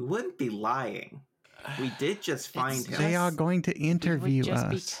mean, we wouldn't be lying. We did just find him. They are going to interview we would just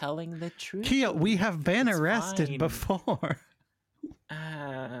us. be telling the truth. Keel, we have been It's arrested fine. before.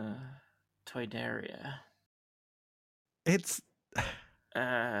 Toydaria. It's...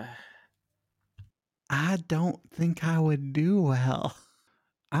 Uh... I don't think I would do well.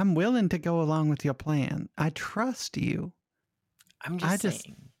 I'm willing to go along with your plan. I trust you. I'm just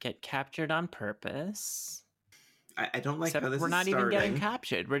saying, get captured on purpose. I don't like Except how this we're is not starting. even getting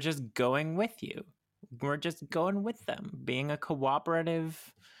captured. We're just going with you. We're just going with them, being a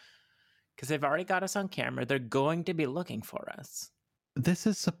cooperative. Because they've already got us on camera. They're going to be looking for us. This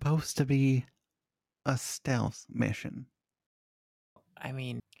is supposed to be a stealth mission. I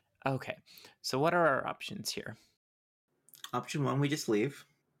mean, okay. So what are our options here? Option 1, we just leave.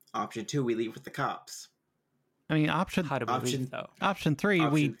 Option 2, we leave with the cops. I mean, option How do we leave, though? 3, we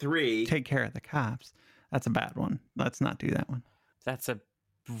Option 3, take care of the cops. That's a bad one. Let's not do that one. That's a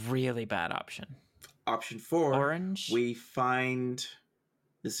really bad option. Option 4, Orange? we find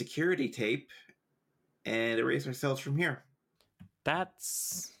the security tape and erase ourselves from here.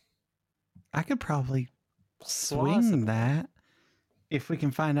 That's... I could probably swing plausible. that if we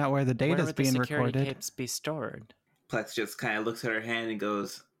can find out where the Where data's would being the security recorded. tapes be stored? Plex just kind of looks at her hand and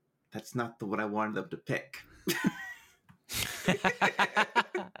goes, "That's not the one I wanted them to pick."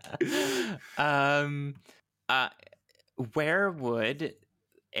 Where would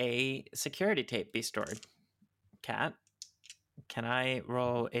a security tape be stored? Kat, can I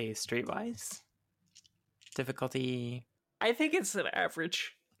roll a streetwise difficulty? I think it's an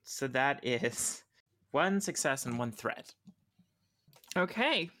average. So that is 1 success and 1 threat.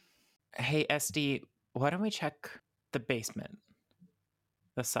 Okay. Hey, SD, why don't we check the basement?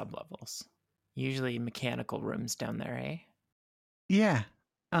 The sublevels. Usually mechanical rooms down there, eh? Yeah.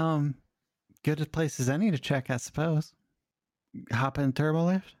 Good a place as any to check, I suppose. Hop in the turbo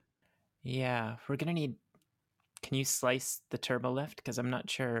lift? Yeah, we're gonna need... Can you slice the turbo lift? Because I'm not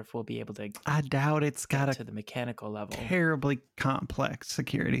sure if we'll be able to I doubt it's got get a to the mechanical level. terribly complex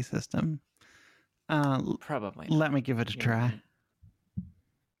security system. Probably not. Let me give it a Yeah.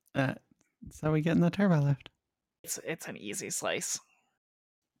 try. So we get in the turbo lift. It's an easy slice.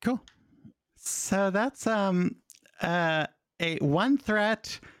 Cool. So that's a 1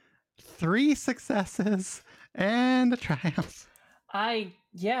 threat, 3 successes, and a triumph. I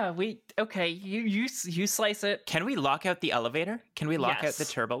Yeah, you slice it. Can we lock out the elevator? Can we lock out the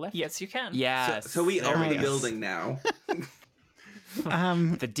Yes. turbo lift? Yes, you can. Yes. So we there own the go. building now.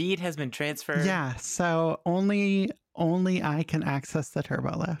 The deed has been transferred. Yeah, so only I can access the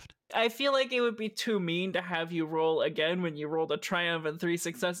turbo lift. I feel like it would be too mean to have you roll again when you rolled a triumph and 3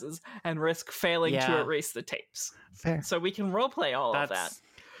 successes and risk failing to Yeah. erase the tapes. Fair. So we can roleplay all of that, That's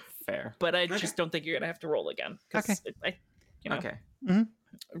fair. but I Okay. just don't think you're gonna have to roll again. Okay. Okay.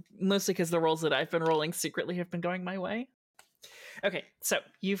 Mostly because the rolls that I've been rolling secretly have been going my way. Okay, so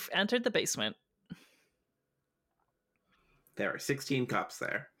you've entered the basement. There are 16 cops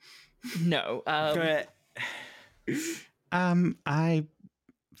there. No, I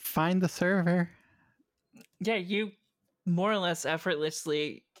find the server. yeah, you more or less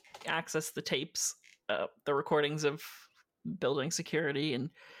effortlessly access the tapes, the recordings of building security, and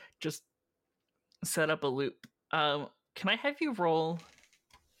just set up a loop. Can I have you roll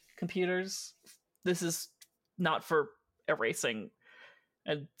computers? This is not for erasing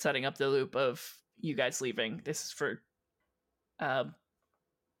and setting up the loop of you guys leaving. This is for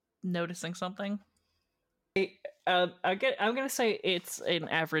noticing something. I'm gonna say it's an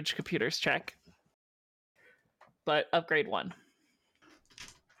average computers check, but upgrade 1.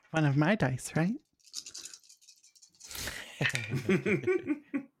 One of my dice, right?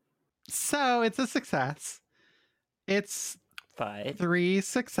 So it's a success. It's 5. 3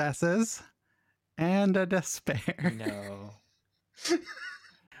 successes and a despair. No.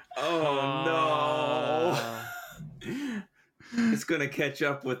 Oh no! It's gonna catch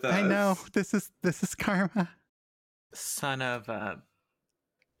up with us. I know. This is karma. Son of a...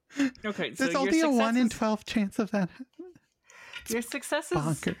 Okay, so There's only a 1 in 12 chance of that. your successes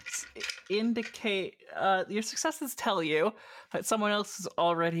Bonkers. indicate your successes tell you that someone else has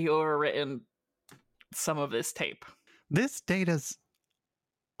already overwritten some of this tape. This data's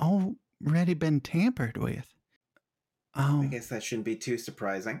already been tampered with. I guess that shouldn't be too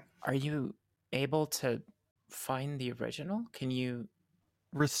surprising. Are you able to find the original? Can you...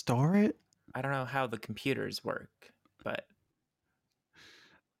 Restore it? I don't know how the computers work, but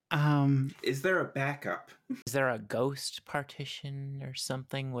Is there a backup? is there a ghost partition or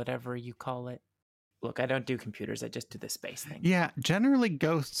something, whatever you call it? Look, I don't do computers. I just do the space thing. Yeah, generally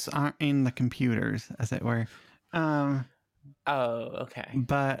ghosts aren't in the computers, as it were. Oh, okay.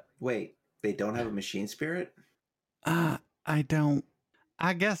 But Wait, they don't have a machine spirit? I don't.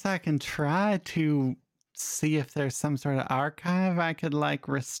 I guess I can try to see if there's some sort of archive I could like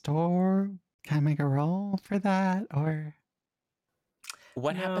restore. Can I make a roll for that? Or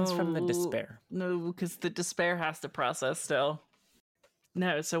What happens from the No. despair? No, because the despair has to process still.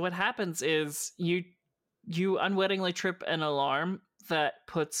 No, so what happens is you unwittingly trip an alarm that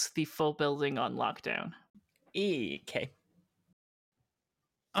puts the full building on lockdown. Okay.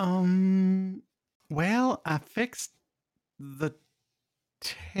 well, I fixed the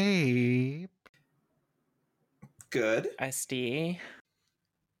tape. Good. SD.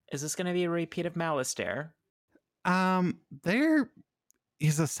 Is this going to be a repeat of Malistaire? There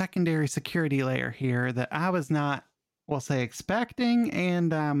is a secondary security layer here that I was not, we'll say, expecting,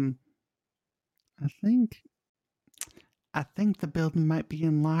 and I think the building might be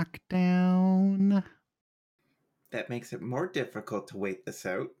in lockdown. That makes it more difficult to wait this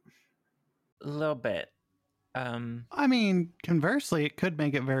out. A little bit. I mean, conversely, it could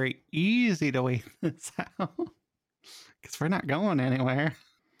make it very easy to wait this out because we're not going anywhere.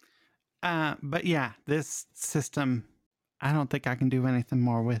 But yeah, this system, I don't think I can do anything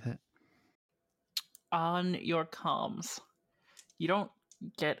more with it. On your comms, you don't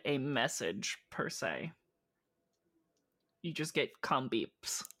get a message per se. You just get comm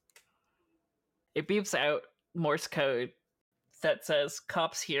beeps. It beeps out Morse code that says,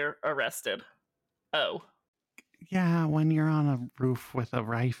 "Cops here, arrested." Oh. Yeah, when you're on a roof with a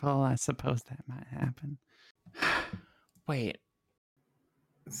rifle, I suppose that might happen. Wait.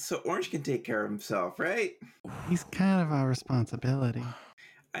 So Orange can take care of himself, right? He's kind of our responsibility.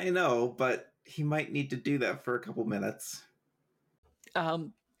 I know, but he might need to do that for a couple minutes.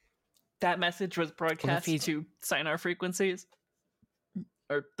 That message was broadcast to Sinar frequencies,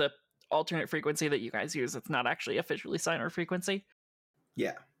 or the alternate frequency that you guys use. It's not actually officially Sinar frequency.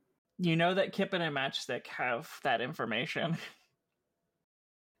 Yeah. You know that Kippen and Matchstick have that information.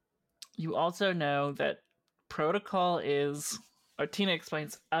 You also know that protocol is, or Tina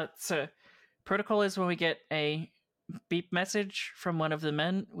explains, so protocol is when we get a beep message from one of the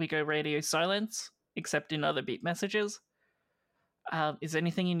men, we go radio silence, except in other beep messages. Is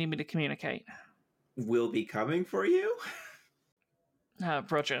anything you need me to communicate? Will be coming for you?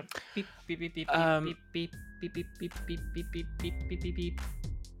 Roger. Beep, beep, beep, beep, Um, beep, beep, beep, beep, beep, beep, beep, beep, beep, beep, beep,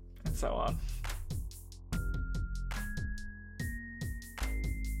 and so on.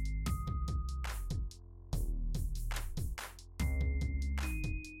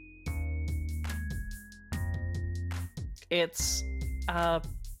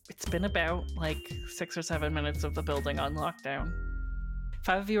 It's been about like 6 or 7 minutes of the building on lockdown.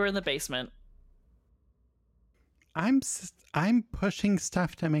 5 of you are in the basement. I'm pushing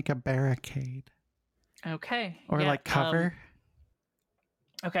stuff to make a barricade Okay. or yeah, like cover.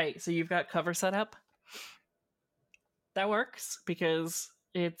 Okay, so you've got cover set up. That works because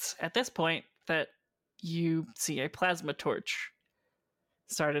it's at this point that you see a plasma torch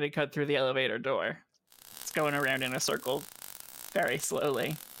starting to cut through the elevator door. It's going around in a circle very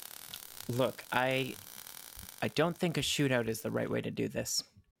slowly. Look, I don't think a shootout is the right way to do this.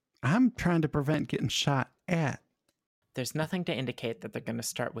 I'm trying to prevent getting shot at. There's nothing to indicate that they're going to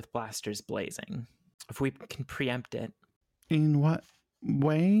start with blasters blazing. If we can preempt it, In what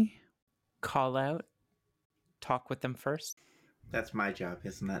way? call out, talk with them first. That's my job,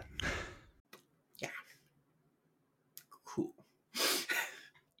 isn't it? Yeah. Cool.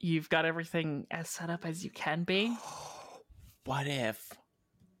 You've got everything as set up as you can be. What if?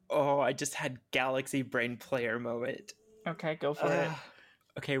 Oh, I just had Galaxy Brain Player moment. Okay, go for it.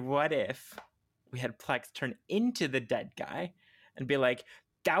 Okay, what if we had Plex turn into the dead guy and be like,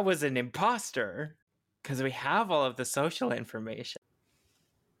 that was an imposter? Because we have all of the social information.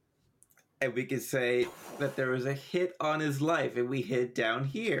 And we could say that there was a hit on his life and we hid down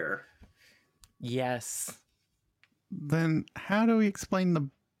here. Yes. Then how do we explain the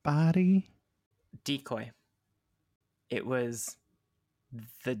body? Decoy. It was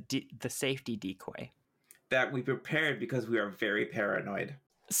the safety decoy. That we prepared because we are very paranoid.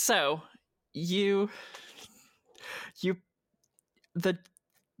 So, the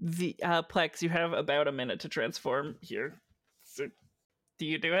Plex, you have about a minute to transform here. So, do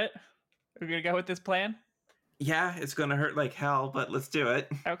you do it? We're gonna go with this plan? Yeah, it's gonna hurt like hell, but let's do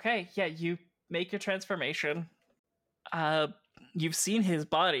it. Okay, yeah, you make your transformation. You've seen his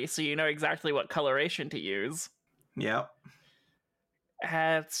body, so you know exactly what coloration to use. Yep.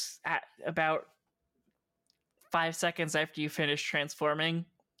 At about 5 seconds after you finish transforming,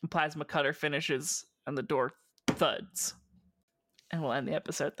 the plasma cutter finishes and the door thuds. And we'll end the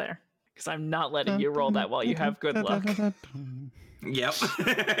episode there. Because I'm not letting you roll that while you have good luck. Yep.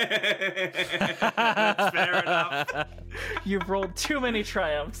 That's fair enough. You've rolled too many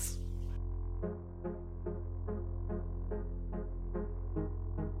triumphs.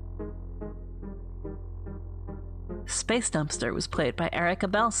 Space Dumpster was played by Erica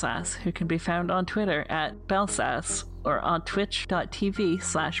Belsass, who can be found on Twitter at Belsass or on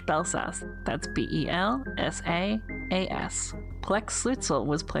twitch.tv/Belsass. That's BELSAAS. Plex Slutzel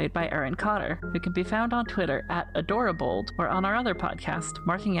was played by Erin Cotter, who can be found on Twitter at Adorabold or on our other podcast,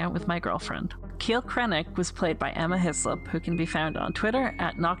 Marking Out with My Girlfriend. Keel Krennic was played by Emma Hislop, who can be found on Twitter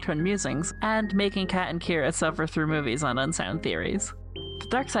at Nocturne Musings and Making Kat and Kira Suffer Through Movies on Unsound Theories. The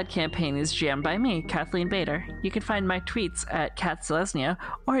Darkside campaign is GM'd by me, Kathleen Bader. You can find my tweets at Kat Selesnya,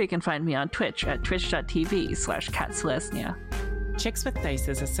 or you can find me on Twitch at twitch.tv/Kat Selesnya. Chicks with Dice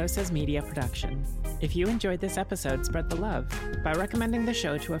is a Sosa's Media production. If you enjoyed this episode, spread the love. By recommending the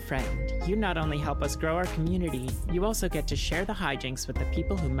show to a friend, you not only help us grow our community, you also get to share the hijinks with the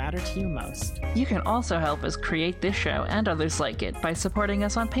people who matter to you most. You can also help us create this show and others like it by supporting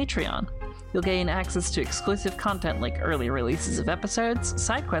us on Patreon. You'll gain access to exclusive content like early releases of episodes,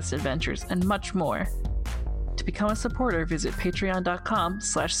 side quest adventures, and much more. To become a supporter, visit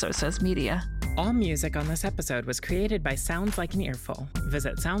patreon.com/sosasmedia. All music on this episode was created by Sounds Like an Earful.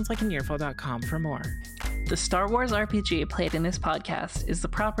 Visit soundslikeanearful.com for more. The Star Wars RPG played in this podcast is the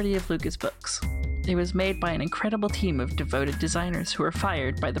property of Lucas Books. It was made by an incredible team of devoted designers who were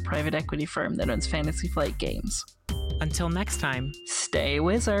fired by the private equity firm that owns Fantasy Flight Games. Until next time, stay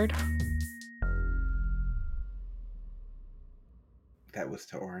wizard. That was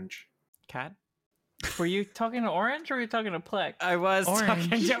to Orange. Kat? Were you talking to Orange or were you talking to Plex? I was Orange.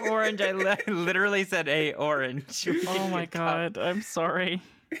 talking to Orange. I literally said, hey, Orange. Oh my god, I'm sorry.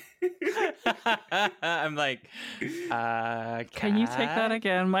 I'm like, can you take that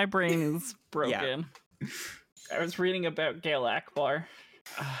again? My brain's broken. Yeah. I was reading about Gail Akbar.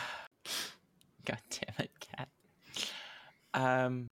 God damn it, Kat.